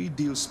 we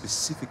deal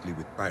specifically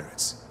with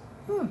pirates.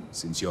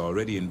 Since you're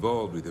already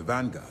involved with the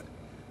Vanguard,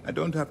 I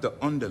don't have to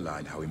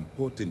underline how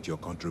important your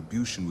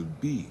contribution will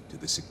be to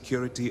the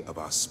security of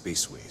our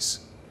spaceways.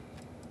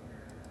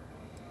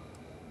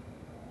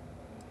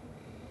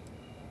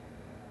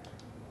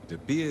 It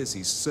appears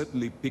he's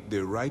certainly picked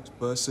the right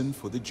person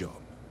for the job.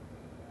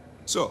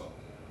 So,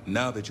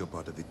 now that you're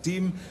part of the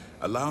team,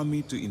 allow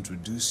me to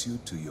introduce you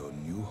to your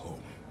new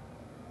home.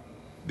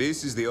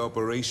 This is the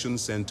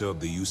Operations Center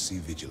of the UC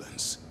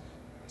Vigilance,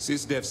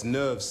 SysDev's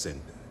nerve center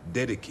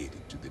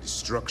dedicated to the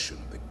destruction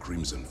of the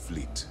Crimson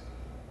Fleet.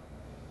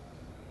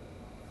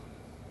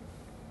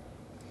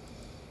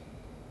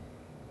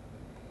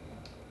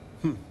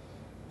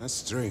 That's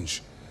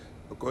strange.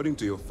 According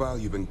to your file,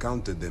 you've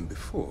encountered them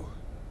before.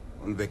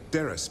 On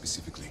Vectera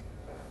specifically.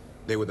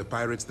 They were the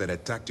pirates that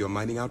attacked your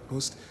mining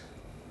outpost.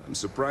 I'm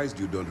surprised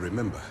you don't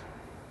remember.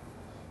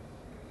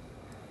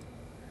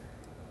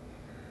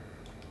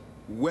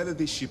 Whether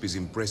this ship is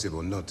impressive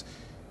or not,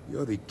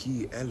 you're the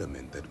key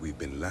element that we've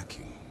been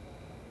lacking.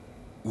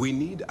 We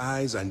need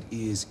eyes and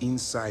ears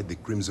inside the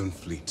Crimson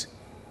Fleet.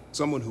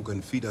 Someone who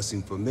can feed us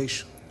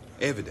information,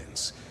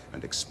 evidence,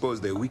 and expose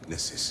their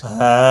weaknesses.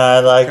 I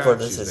like where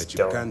this is that you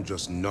going. can't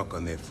just knock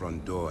on their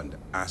front door and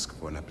ask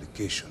for an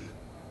application.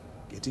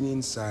 Getting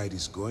inside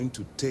is going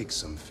to take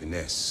some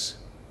finesse.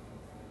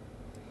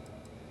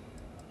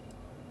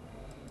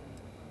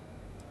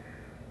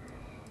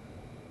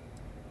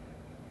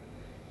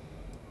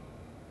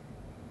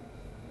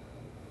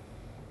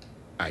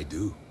 I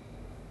do.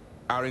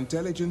 Our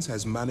intelligence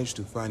has managed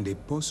to find a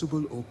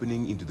possible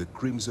opening into the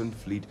Crimson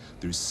Fleet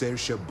through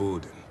Saoirse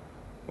Bowden,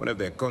 one of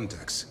their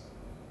contacts.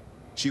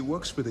 She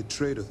works for the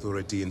Trade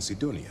Authority in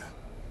Sidonia,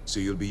 so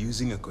you'll be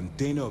using a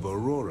container of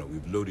Aurora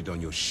we've loaded on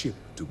your ship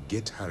to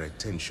get her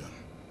attention.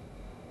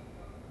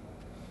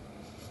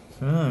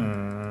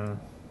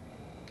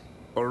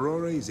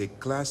 Aurora is a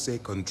Class A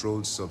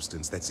controlled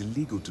substance that's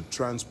illegal to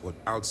transport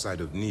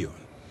outside of Neon,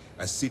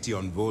 a city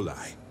on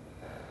Volai.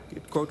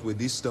 Get caught with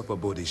this stuff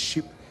aboard a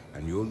ship,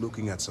 and you're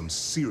looking at some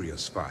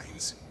serious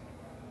fines.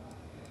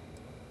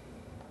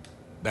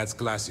 That's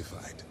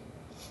classified.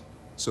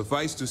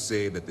 Suffice to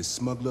say that the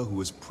smuggler who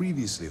was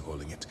previously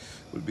hauling it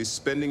will be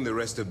spending the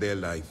rest of their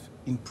life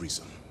in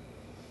prison.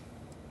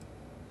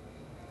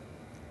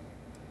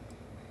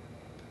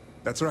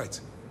 That's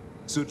right.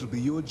 So it'll be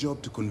your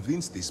job to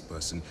convince this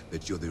person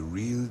that you're the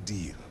real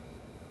deal.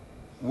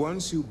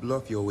 Once you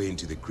bluff your way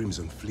into the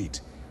Crimson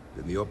Fleet,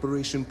 then the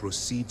operation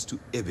proceeds to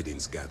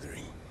evidence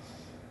gathering.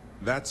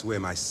 That's where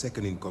my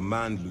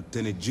second-in-command,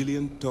 Lieutenant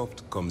Gillian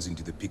Toft, comes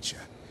into the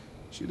picture.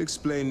 She'll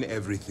explain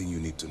everything you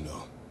need to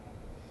know.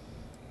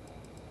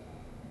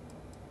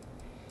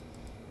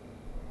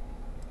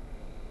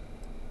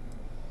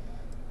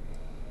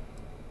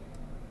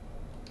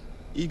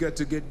 Eager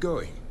to get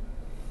going?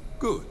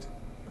 Good.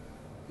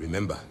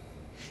 Remember,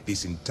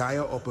 this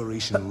entire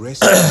operation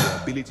rests on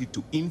your ability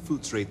to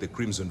infiltrate the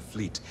Crimson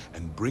Fleet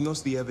and bring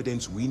us the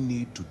evidence we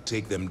need to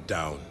take them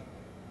down.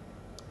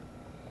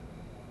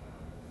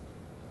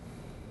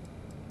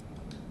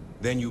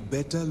 Then you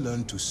better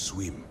learn to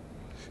swim,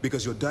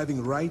 because you're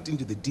diving right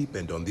into the deep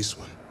end on this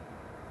one.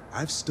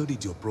 I've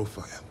studied your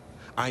profile.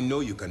 I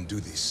know you can do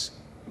this.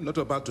 I'm not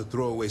about to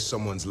throw away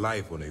someone's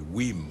life on a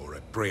whim or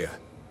a prayer.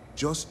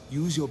 Just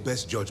use your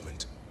best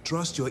judgment.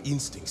 Trust your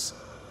instincts.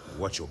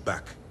 Watch your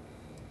back.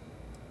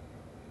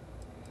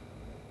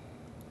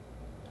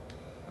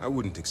 I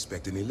wouldn't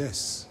expect any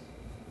less.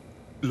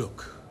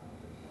 Look,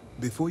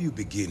 before you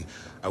begin,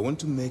 I want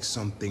to make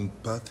something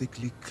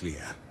perfectly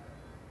clear.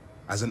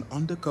 As an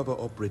undercover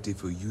operative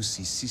for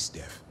UC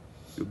SysDev,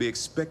 you'll be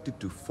expected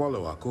to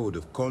follow our code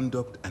of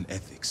conduct and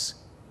ethics.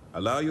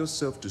 Allow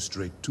yourself to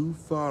stray too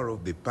far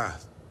off the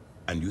path,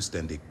 and you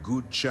stand a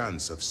good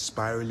chance of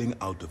spiraling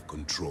out of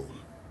control.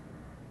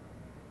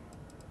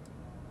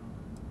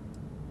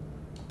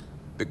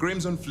 The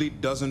Crimson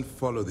Fleet doesn't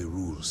follow the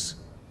rules.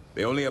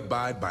 They only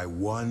abide by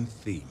one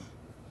theme: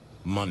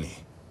 money.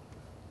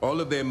 All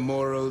of their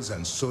morals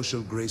and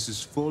social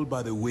graces fall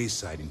by the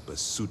wayside in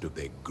pursuit of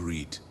their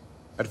greed.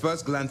 At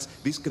first glance,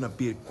 this can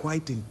appear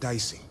quite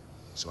enticing.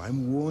 So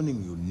I'm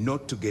warning you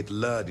not to get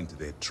lured into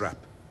their trap.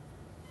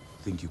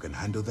 Think you can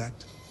handle that?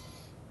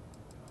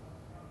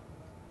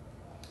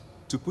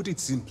 To put it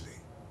simply,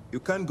 you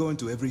can't go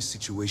into every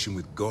situation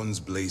with guns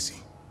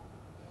blazing.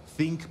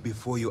 Think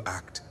before you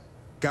act.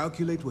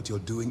 Calculate what you're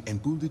doing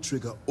and pull the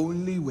trigger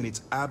only when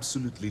it's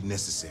absolutely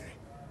necessary.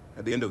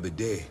 At the end of the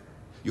day,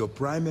 your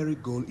primary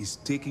goal is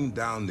taking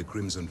down the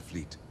Crimson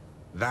Fleet.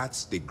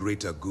 That's the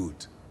greater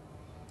good.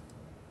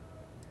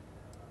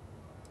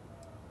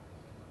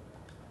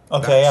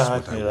 Okay, That's yeah, I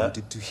what can I do that.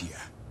 wanted to hear.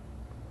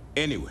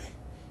 Anyway,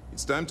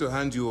 it's time to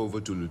hand you over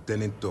to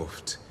Lieutenant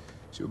Toft.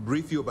 She'll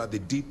brief you about the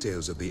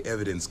details of the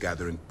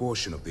evidence-gathering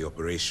portion of the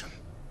operation.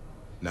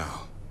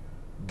 Now,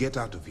 get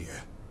out of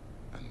here,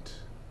 and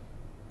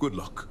good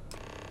luck.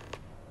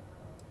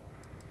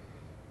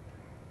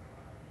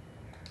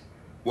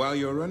 While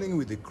you're running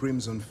with the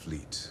Crimson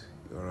Fleet,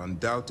 you're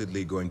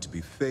undoubtedly going to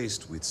be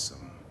faced with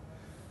some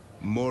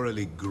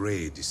morally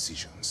gray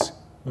decisions.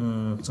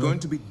 It's going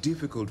to be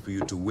difficult for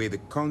you to weigh the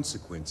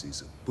consequences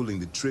of pulling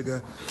the trigger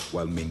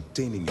while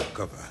maintaining your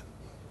cover.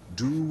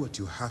 Do what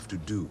you have to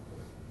do,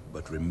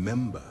 but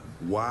remember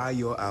why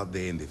you're out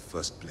there in the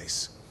first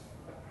place.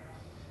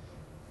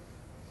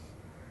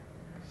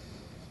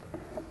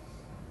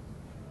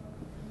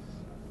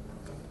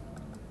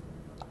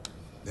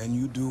 Then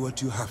you do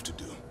what you have to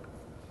do.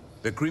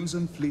 The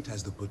Crimson Fleet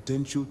has the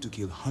potential to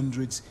kill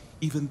hundreds,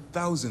 even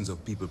thousands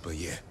of people per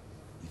year.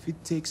 If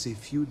it takes a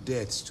few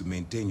deaths to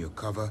maintain your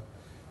cover,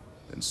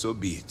 then so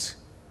be it.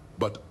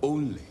 But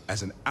only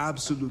as an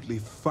absolutely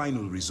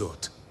final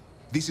resort.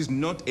 This is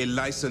not a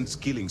licensed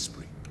killing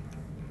spree.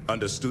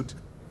 Understood?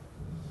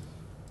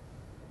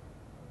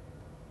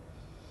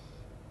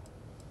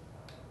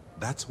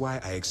 That's why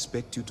I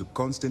expect you to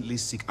constantly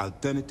seek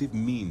alternative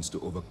means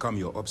to overcome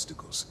your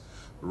obstacles,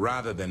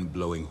 rather than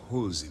blowing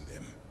holes in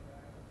them.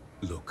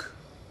 Look,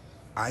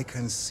 I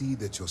can see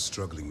that you're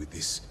struggling with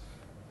this.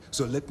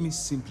 So let me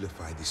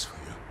simplify this for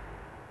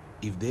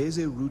you. If there's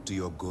a route to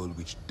your goal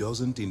which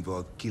doesn't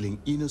involve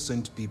killing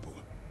innocent people,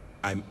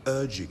 I'm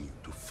urging you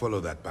to follow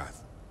that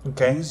path.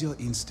 Okay. Use your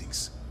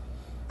instincts.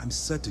 I'm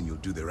certain you'll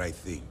do the right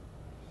thing.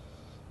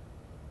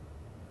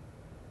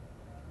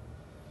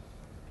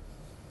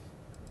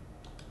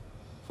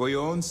 For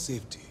your own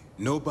safety,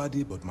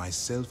 nobody but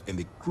myself and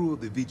the crew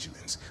of the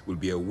Vigilance will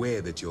be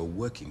aware that you're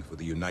working for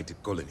the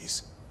United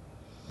Colonies.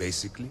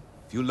 Basically,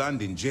 if you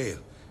land in jail,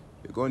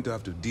 you're going to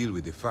have to deal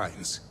with the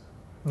fines.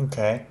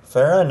 Okay,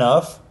 fair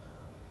enough.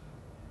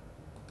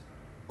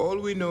 All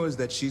we know is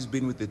that she's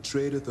been with the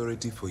Trade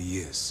Authority for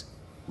years,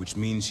 which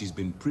means she's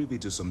been privy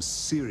to some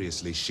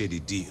seriously shady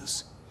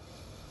deals.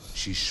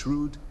 She's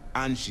shrewd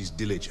and she's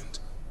diligent.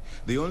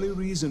 The only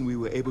reason we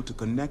were able to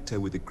connect her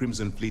with the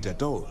Crimson Fleet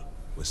at all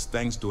was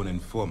thanks to an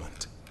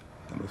informant.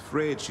 I'm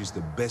afraid she's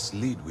the best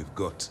lead we've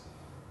got.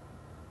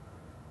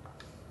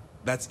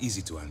 That's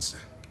easy to answer.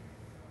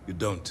 You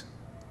don't.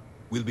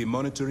 We'll be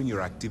monitoring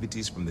your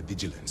activities from the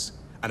Vigilance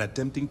and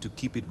attempting to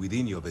keep it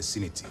within your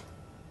vicinity.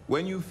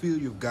 When you feel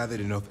you've gathered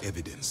enough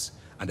evidence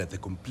and at the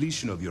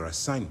completion of your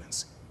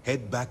assignments,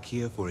 head back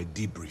here for a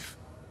debrief.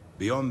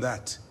 Beyond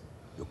that,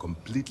 you're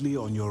completely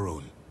on your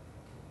own.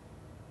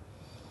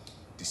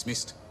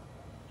 Dismissed.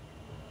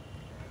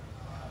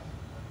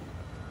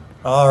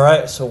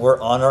 Alright, so we're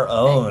on our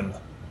own.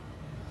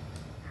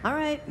 All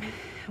right,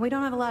 we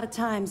don't have a lot of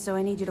time, so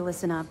I need you to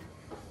listen up.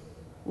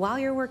 While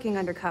you're working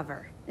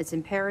undercover, it's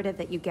imperative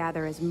that you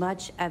gather as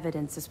much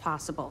evidence as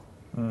possible.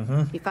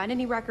 If you find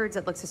any records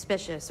that look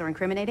suspicious or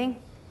incriminating,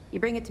 you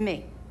bring it to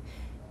me.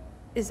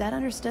 Is that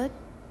understood?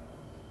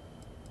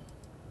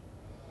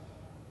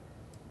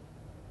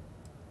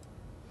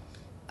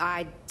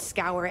 I'd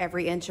scour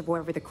every inch of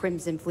wherever the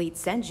Crimson Fleet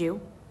sends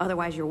you.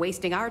 Otherwise, you're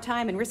wasting our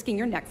time and risking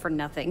your neck for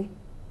nothing.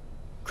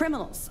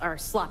 Criminals are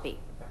sloppy.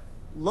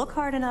 Look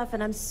hard enough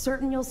and I'm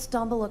certain you'll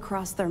stumble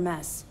across their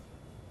mess.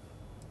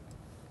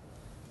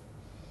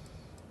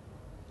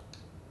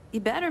 You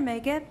better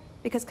make it,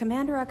 because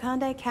Commander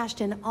Akande cashed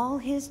in all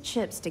his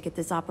chips to get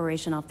this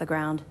operation off the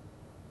ground.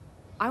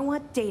 I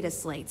want data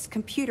slates,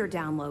 computer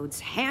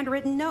downloads,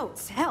 handwritten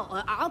notes.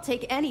 Hell, I'll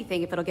take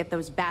anything if it'll get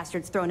those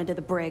bastards thrown into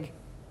the brig.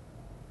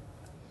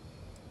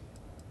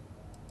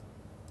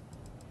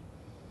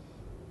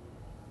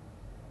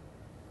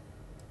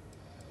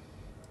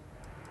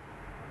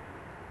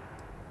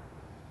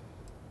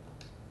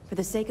 For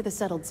the sake of the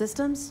settled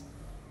systems,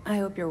 I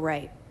hope you're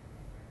right.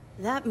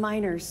 That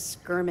minor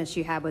skirmish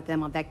you had with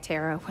them on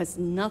Vectera was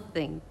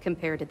nothing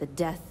compared to the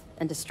death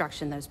and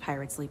destruction those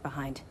pirates leave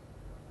behind.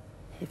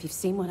 If you've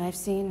seen what I've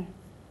seen,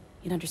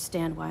 you'd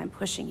understand why I'm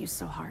pushing you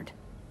so hard.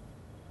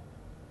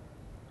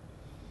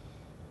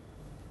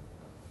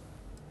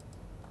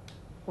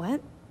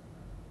 What?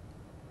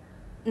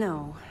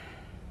 No.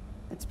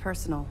 It's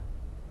personal.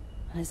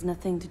 It has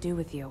nothing to do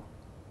with you.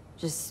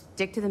 Just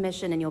stick to the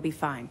mission and you'll be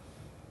fine.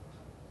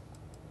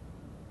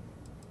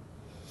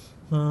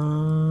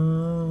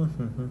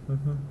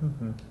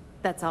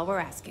 That's all we're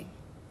asking.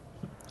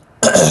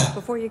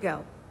 Before you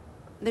go,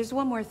 there's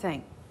one more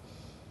thing.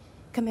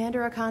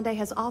 Commander Akande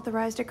has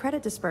authorized a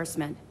credit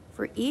disbursement for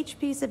for each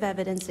piece of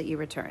evidence that you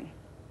return.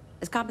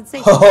 As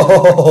compensation.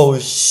 Oh,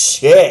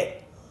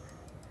 shit.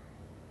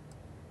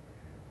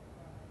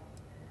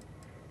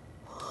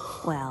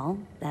 Well,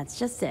 that's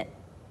just it.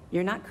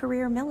 You're not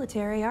career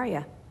military, are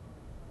you?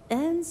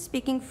 And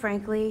speaking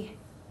frankly,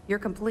 you're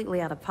completely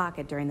out of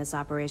pocket during this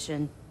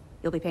operation.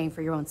 You'll be paying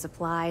for your own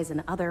supplies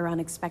and other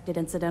unexpected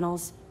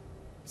incidentals.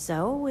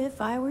 So,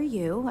 if I were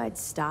you, I'd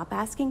stop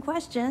asking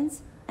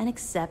questions and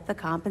accept the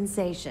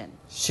compensation.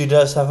 She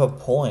does have a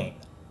point.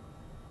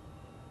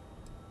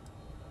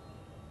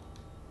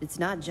 It's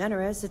not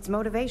generous, it's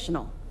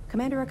motivational.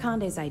 Commander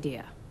Akande's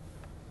idea.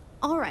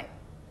 All right,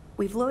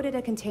 we've loaded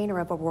a container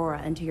of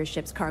Aurora into your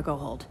ship's cargo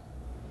hold.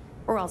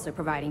 We're also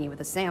providing you with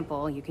a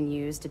sample you can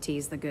use to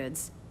tease the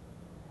goods.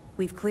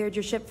 We've cleared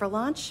your ship for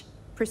launch.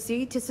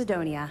 Proceed to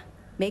Sidonia.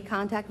 Make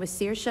contact with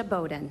Saoirse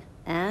Bowden.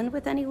 And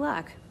with any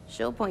luck,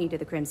 she'll point you to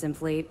the Crimson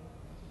Fleet.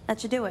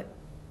 That should do it.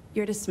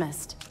 You're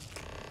dismissed.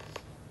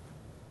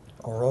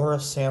 Aurora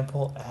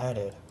sample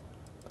added.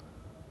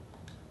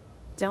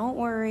 Don't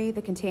worry,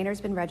 the container's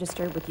been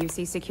registered with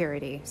UC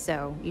Security,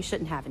 so you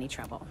shouldn't have any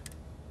trouble.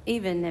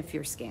 Even if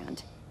you're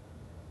scanned.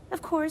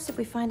 Of course, if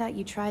we find out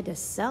you tried to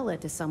sell it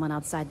to someone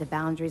outside the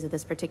boundaries of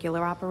this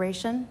particular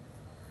operation,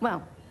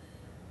 well,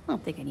 I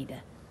don't think I need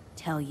to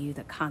tell you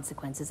the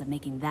consequences of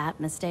making that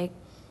mistake.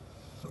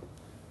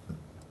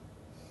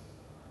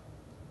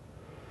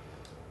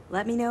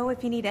 Let me know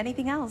if you need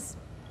anything else.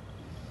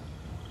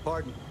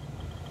 Pardon.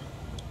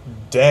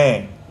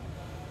 Dang.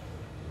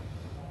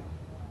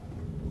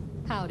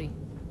 Howdy.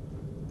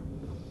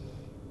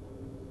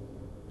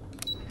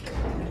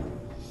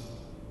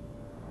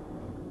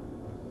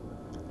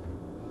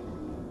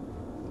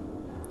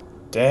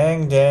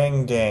 Dang,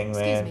 dang, dang, Excuse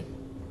man. me.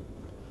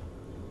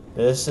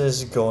 This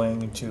is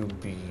going to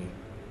be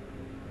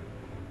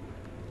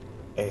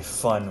a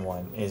fun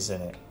one,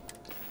 isn't it?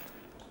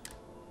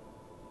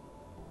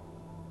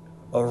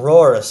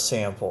 Aurora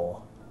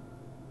sample.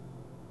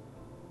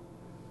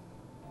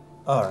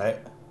 Alright.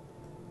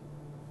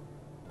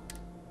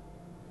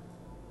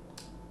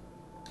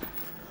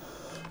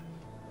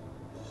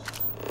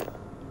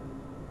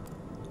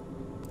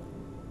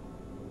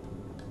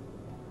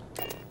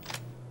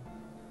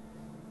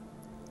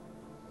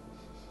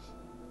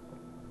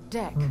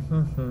 Deck.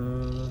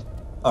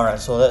 Alright,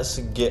 so let's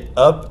get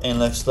up and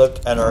let's look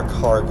at our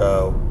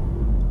cargo.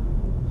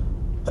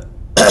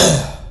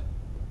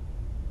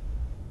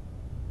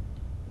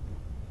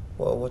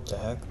 Whoa, what the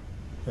heck?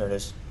 Here it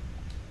is.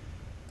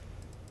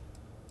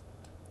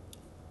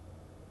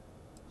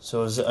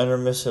 So is it under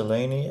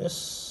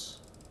miscellaneous?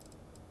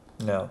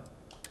 No.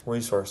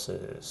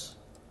 Resources.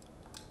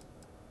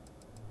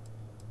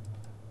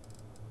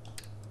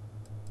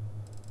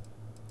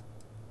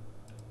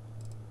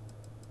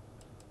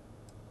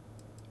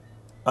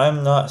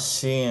 I'm not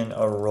seeing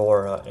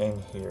Aurora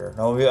in here.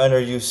 No, it'll be under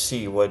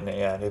UC, wouldn't it?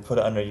 Yeah, they put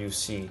it under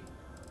UC.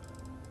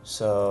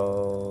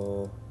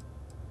 So...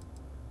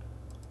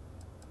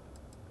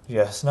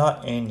 yeah, it's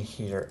not in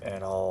here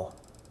at all.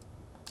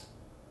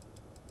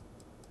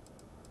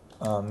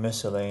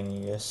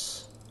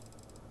 Miscellaneous.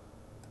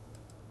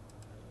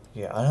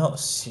 Yeah, I don't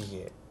see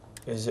it.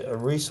 Is it a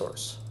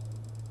resource?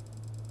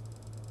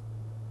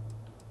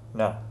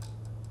 No.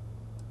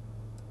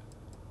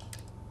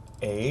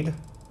 Aid?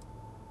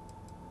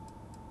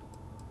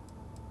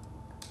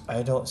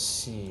 I don't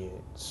see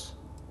it.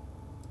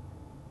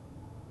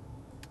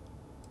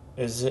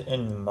 Is it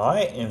in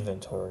my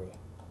inventory?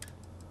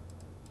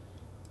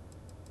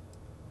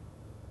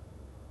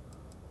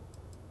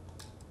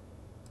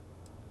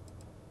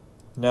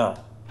 No.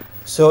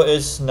 So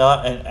it's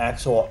not an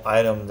actual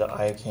item that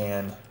I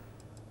can...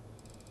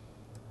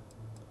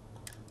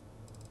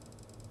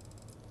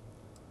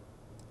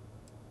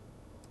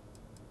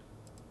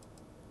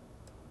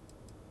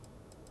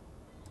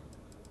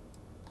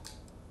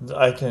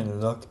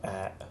 look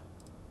at.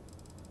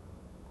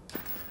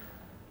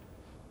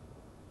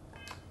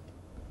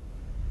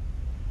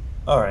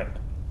 Alright.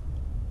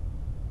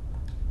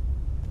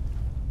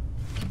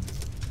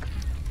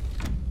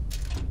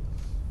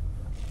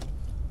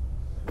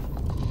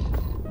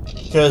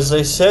 Because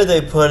they said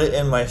they put it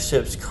in my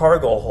ship's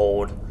cargo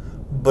hold,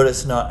 but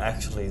it's not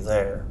actually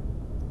there.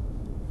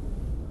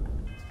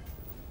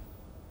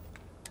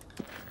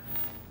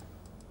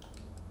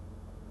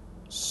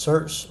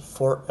 Search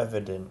for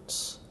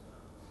evidence.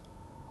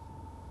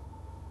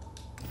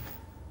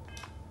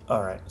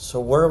 Alright, so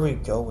where are we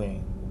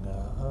going?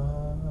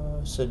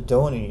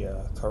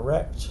 Sidonia,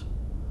 correct?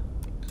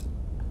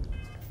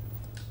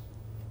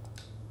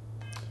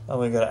 Oh,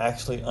 we gotta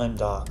actually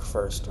undock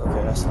first.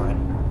 Okay, that's fine.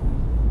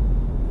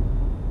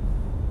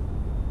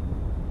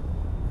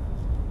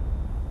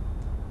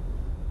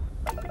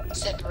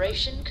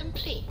 Separation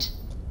complete.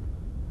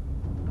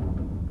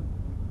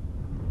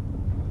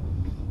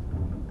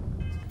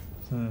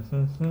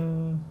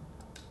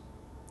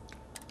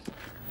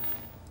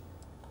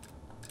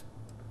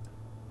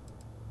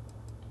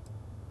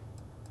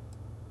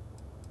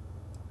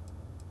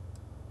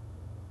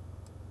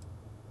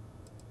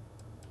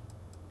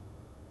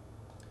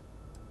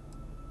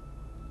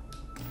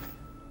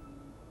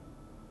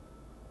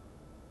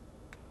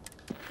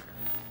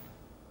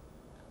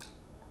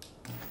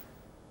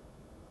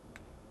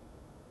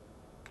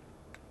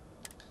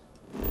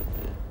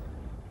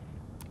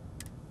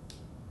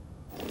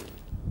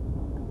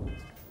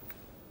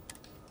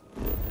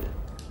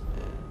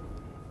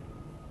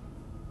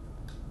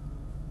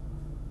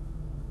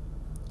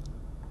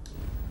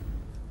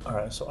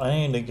 Alright, so I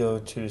need to go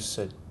to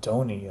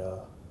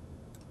Sidonia.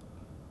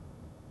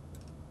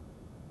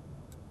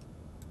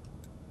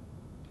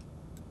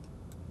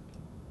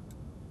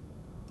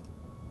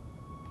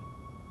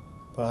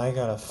 But I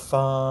gotta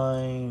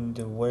find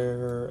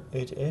where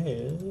it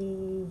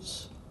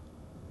is.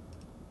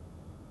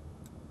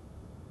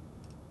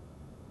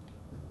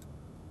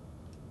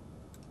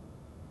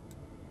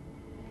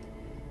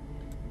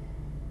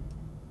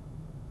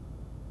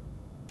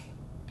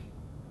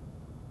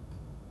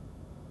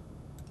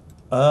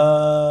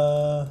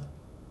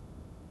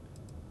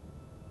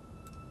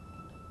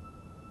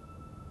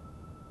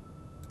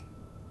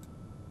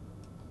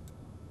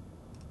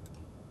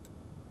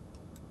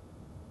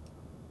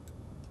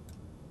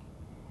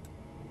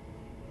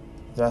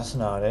 That's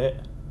not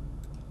it.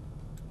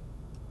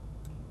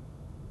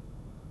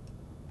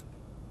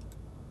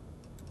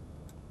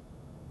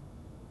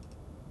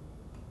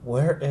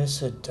 Where is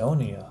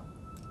Sidonia?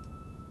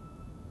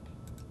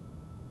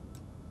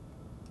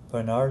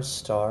 Bernard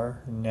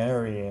Star,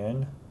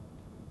 Narian.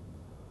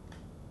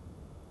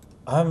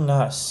 I'm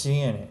not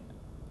seeing it.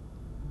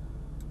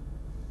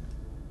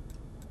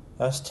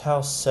 That's Tau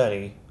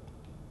Ceti.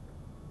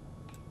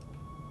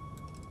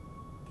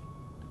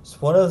 It's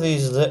one of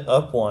these lit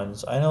up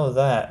ones. I know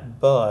that,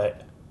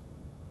 but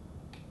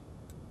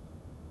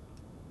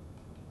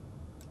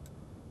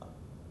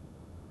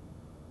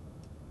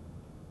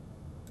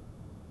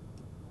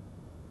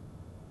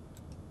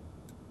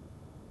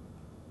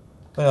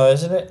no,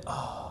 isn't it?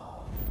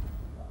 Oh.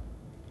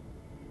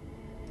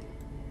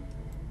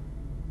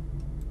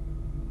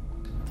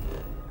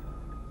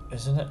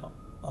 Isn't it?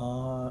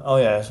 Oh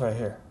yeah, it's right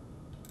here.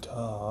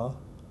 Duh.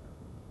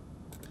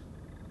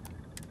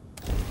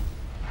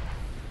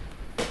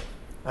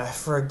 I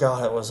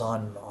forgot it was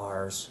on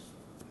Mars.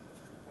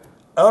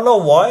 I don't know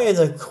why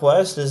the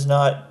quest is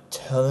not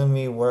telling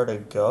me where to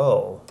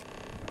go.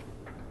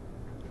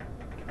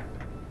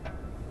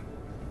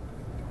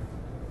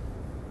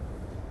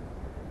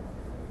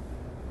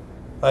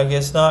 Like,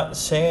 it's not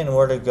saying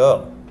where to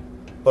go.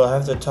 But I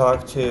have to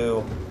talk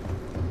to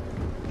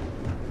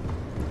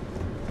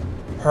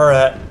her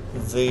at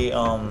the,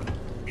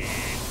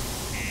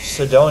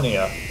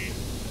 Sidonia.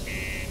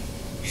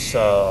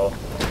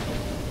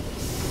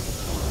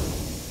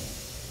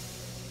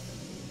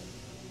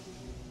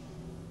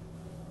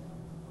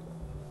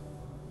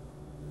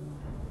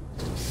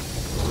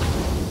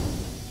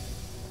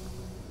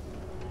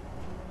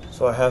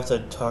 So I have to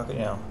talk, you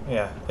know,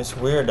 yeah. It's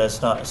weird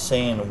that's not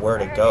saying where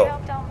to go.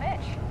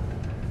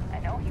 I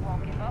know he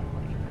won't give up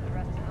looking for the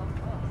rest of those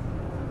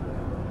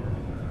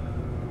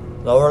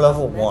books. Lower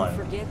level Never 1.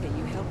 forget that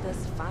you helped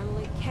us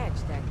finally catch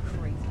that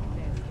crazy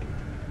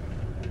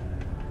bastard.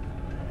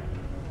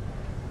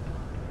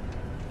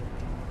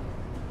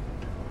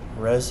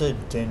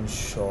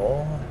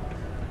 Residential.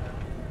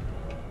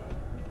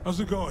 How's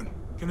it going?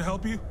 Can I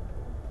help you?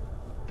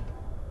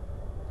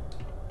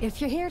 If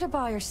you're here to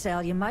buy or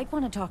sell, you might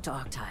want to talk to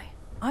Octai.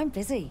 I'm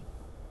busy.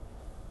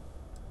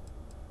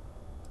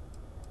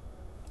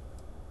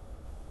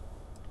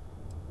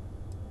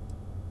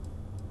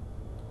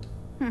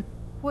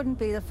 Wouldn't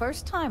be the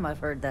first time I've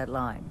heard that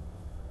line.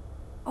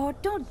 Oh,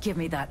 don't give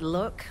me that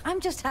look.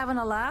 I'm just having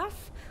a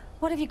laugh.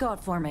 What have you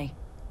got for me?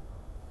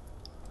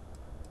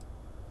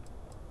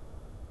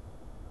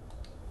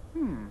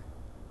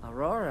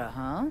 Aurora,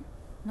 huh?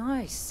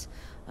 Nice.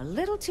 A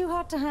little too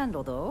hot to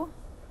handle, though.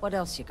 What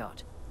else you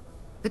got?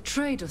 The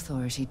Trade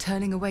Authority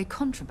turning away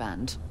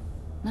contraband.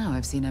 Now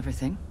I've seen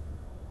everything.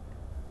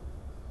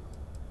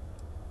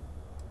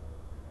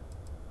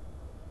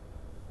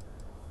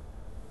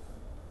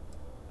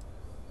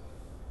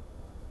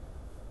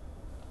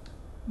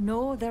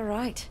 No, they're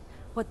right.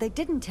 What they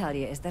didn't tell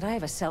you is that I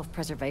have a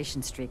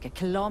self-preservation streak 1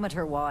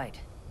 kilometer wide.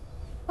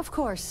 Of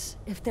course,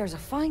 if there's a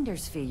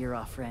finder's fee you're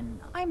offering,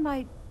 I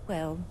might,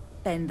 well,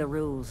 bend the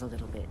rules a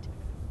little bit.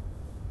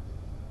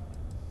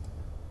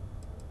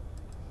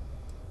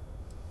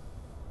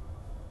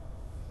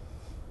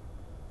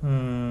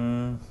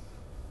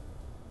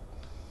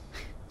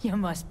 You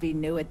must be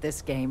new at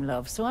this game,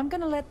 love, so I'm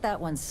gonna let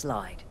that one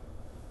slide.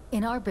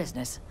 In our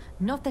business,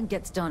 nothing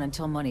gets done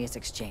until money is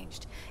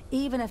exchanged,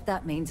 even if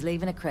that means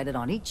leaving a credit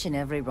on each and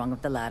every rung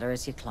of the ladder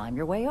as you climb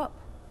your way up.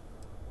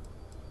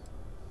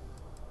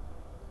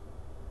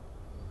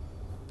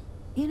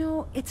 You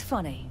know, it's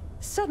funny.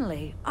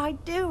 Suddenly, I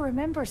do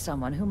remember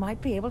someone who might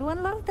be able to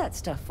unload that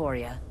stuff for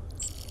you.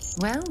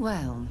 Well,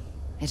 well.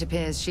 It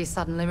appears she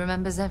suddenly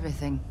remembers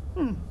everything.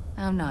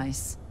 How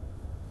nice.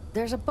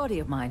 There's a buddy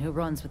of mine who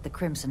runs with the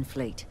Crimson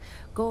Fleet.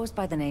 Goes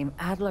by the name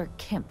Adler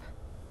Kemp.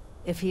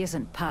 If he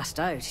isn't passed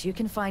out, you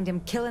can find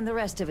him killing the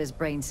rest of his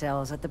brain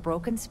cells at the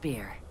Broken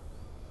Spear.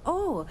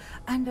 Oh,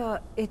 and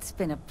it's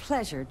been a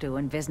pleasure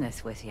doing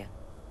business with you.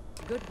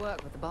 Good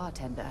work with the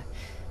bartender.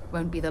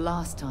 Won't be the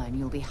last time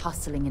you'll be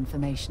hustling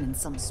information in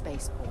some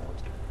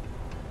spaceport.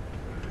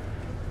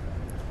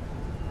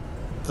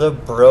 The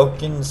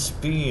Broken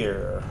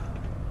Spear.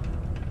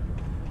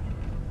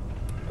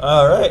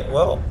 Alright,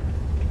 well.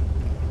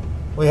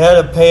 We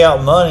had to pay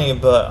out money,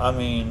 but I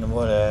mean,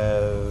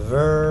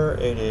 whatever.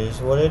 It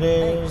is what it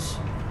is.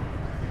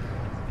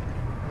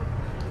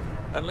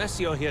 Unless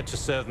you're here to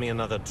serve me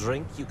another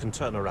drink, you can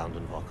turn around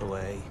and walk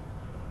away.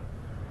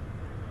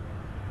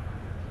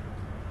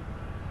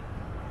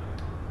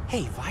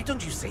 Hey, why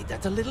don't you say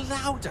that a little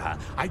louder?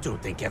 I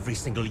don't think every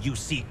single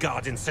UC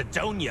guard in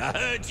Sidonia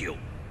heard you.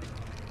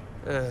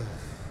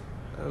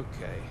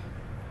 Okay.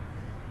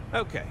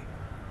 Okay.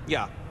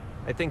 Yeah,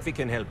 I think we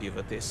can help you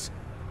with this.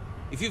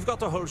 If you've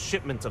got a whole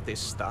shipment of this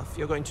stuff,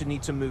 you're going to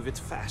need to move it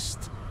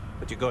fast.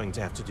 But you're going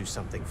to have to do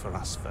something for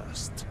us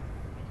first.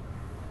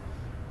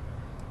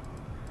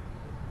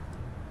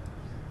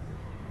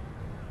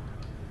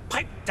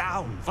 Pipe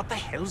down! What the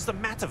hell's the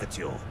matter with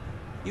you?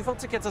 You want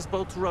to get us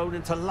both thrown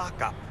into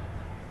lockup?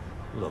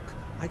 Look,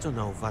 I don't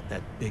know what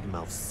that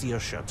big-mouth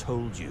Saoirse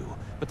told you,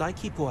 but I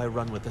keep who I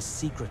run with a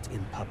secret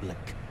in public.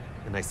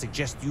 And I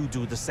suggest you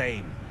do the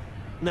same.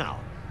 Now,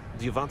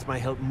 do you want my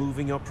help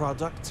moving your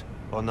product,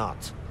 or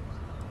not?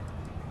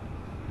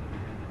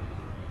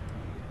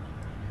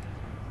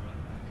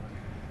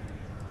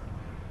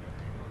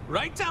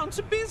 Right down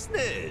to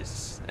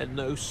business! And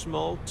no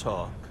small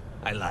talk.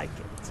 I like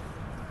it.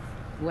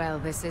 Well,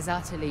 this is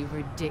utterly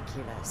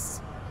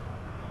ridiculous.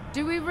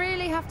 Do we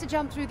really have to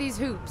jump through these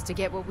hoops to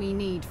get what we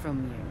need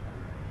from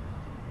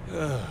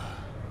you?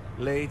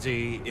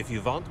 Lady, if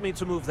you want me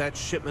to move that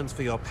shipment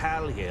for your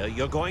pal here,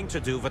 you're going to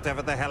do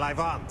whatever the hell I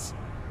want.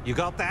 You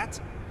got that?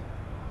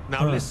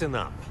 Now listen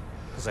up,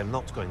 because I'm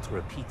not going to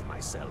repeat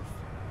myself.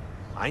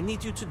 I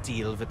need you to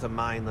deal with a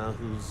miner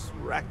who's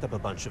racked up a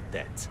bunch of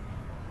debt.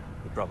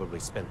 He probably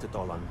spent it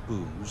all on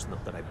booze,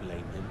 not that I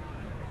blame him.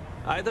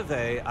 Either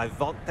way, I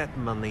want that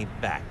money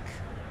back.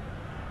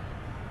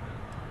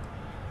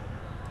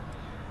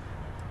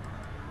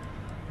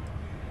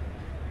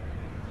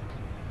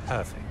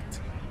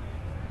 Perfect.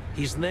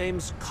 His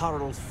name's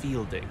Carl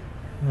Fielding.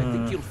 I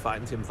think you'll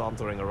find him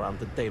wandering around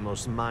the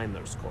Deimos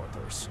miners'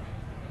 quarters.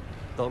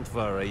 Don't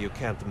worry, you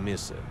can't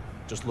miss him.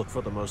 Just look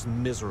for the most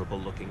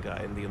miserable-looking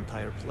guy in the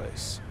entire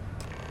place.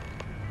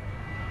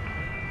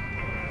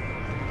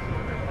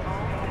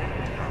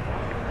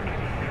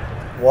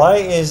 Why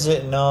is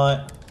it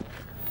not?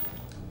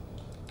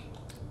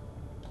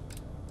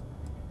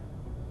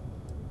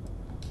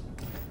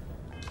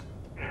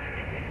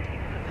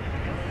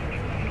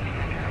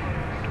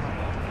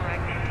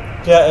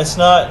 Yeah, it's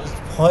not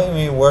pointing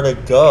me where to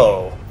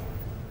go.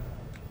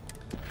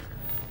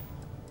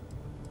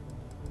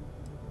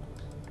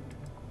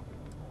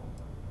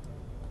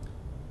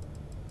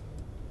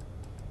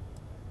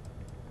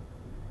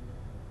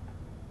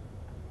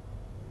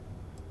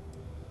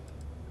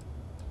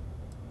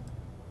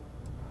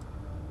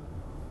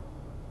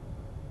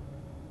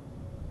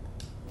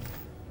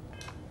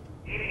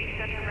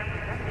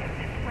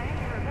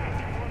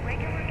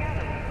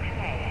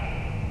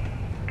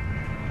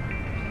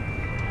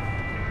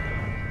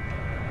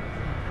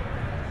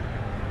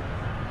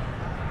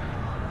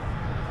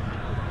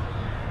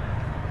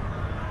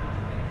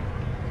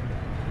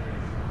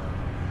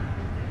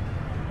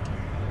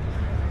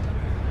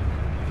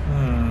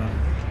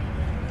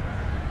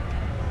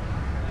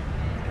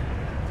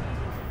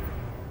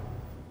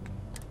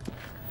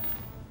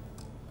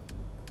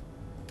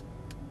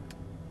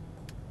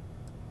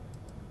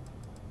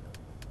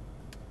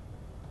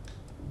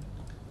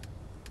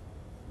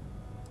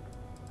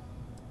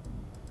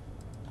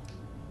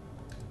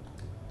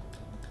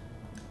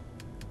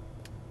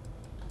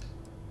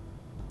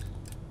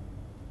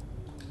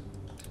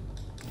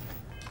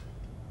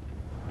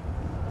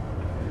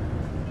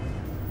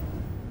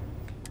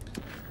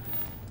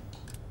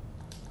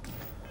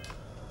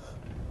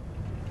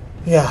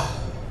 Yeah.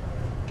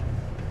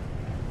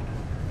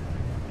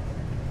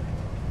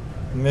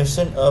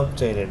 Mission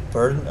updated.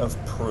 Burden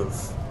of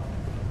proof.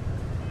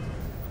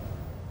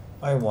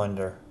 I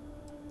wonder.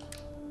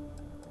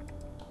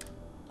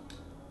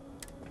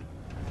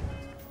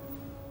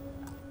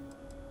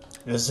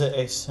 Is it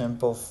a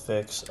simple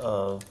fix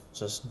of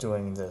just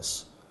doing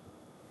this?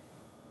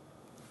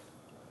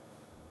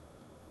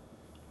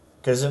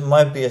 Because it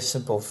might be a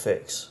simple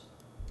fix.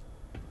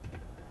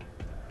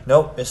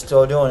 Nope, it's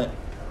still doing it.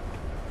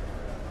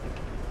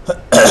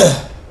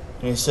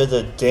 You said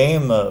the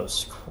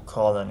Deimos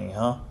colony,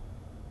 huh?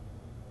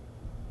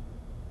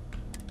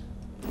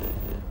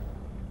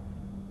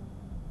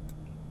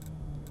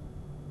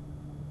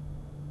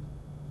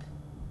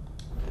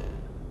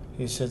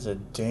 He said the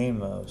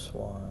Deimos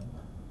one.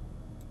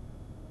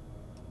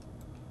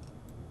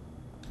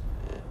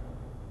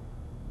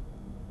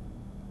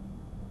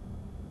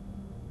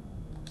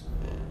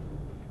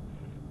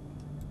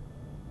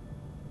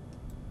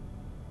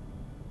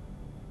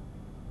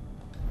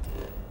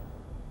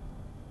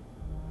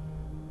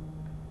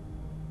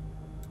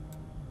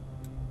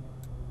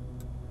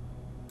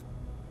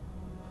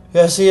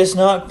 Yeah, see, it's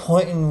not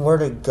pointing where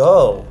to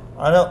go.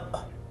 I don't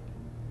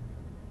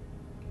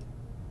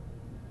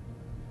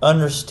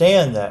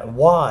understand that.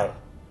 Why?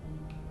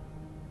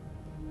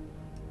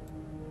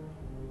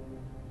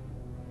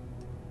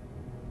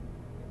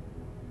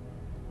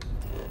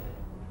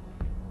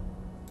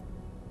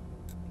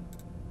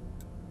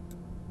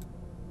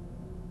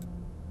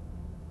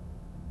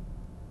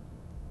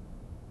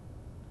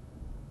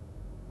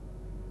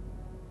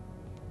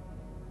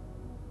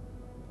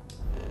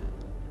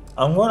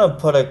 I'm gonna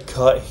put a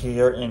cut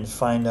here and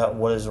find out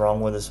what is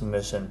wrong with this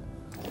mission,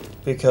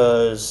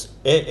 because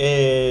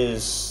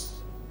it's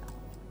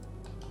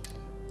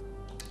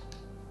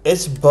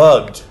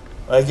bugged.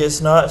 Like,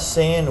 it's not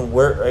saying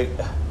where. Like,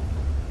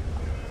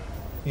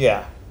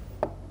 yeah,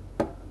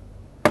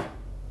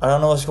 I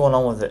don't know what's going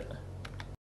on with it.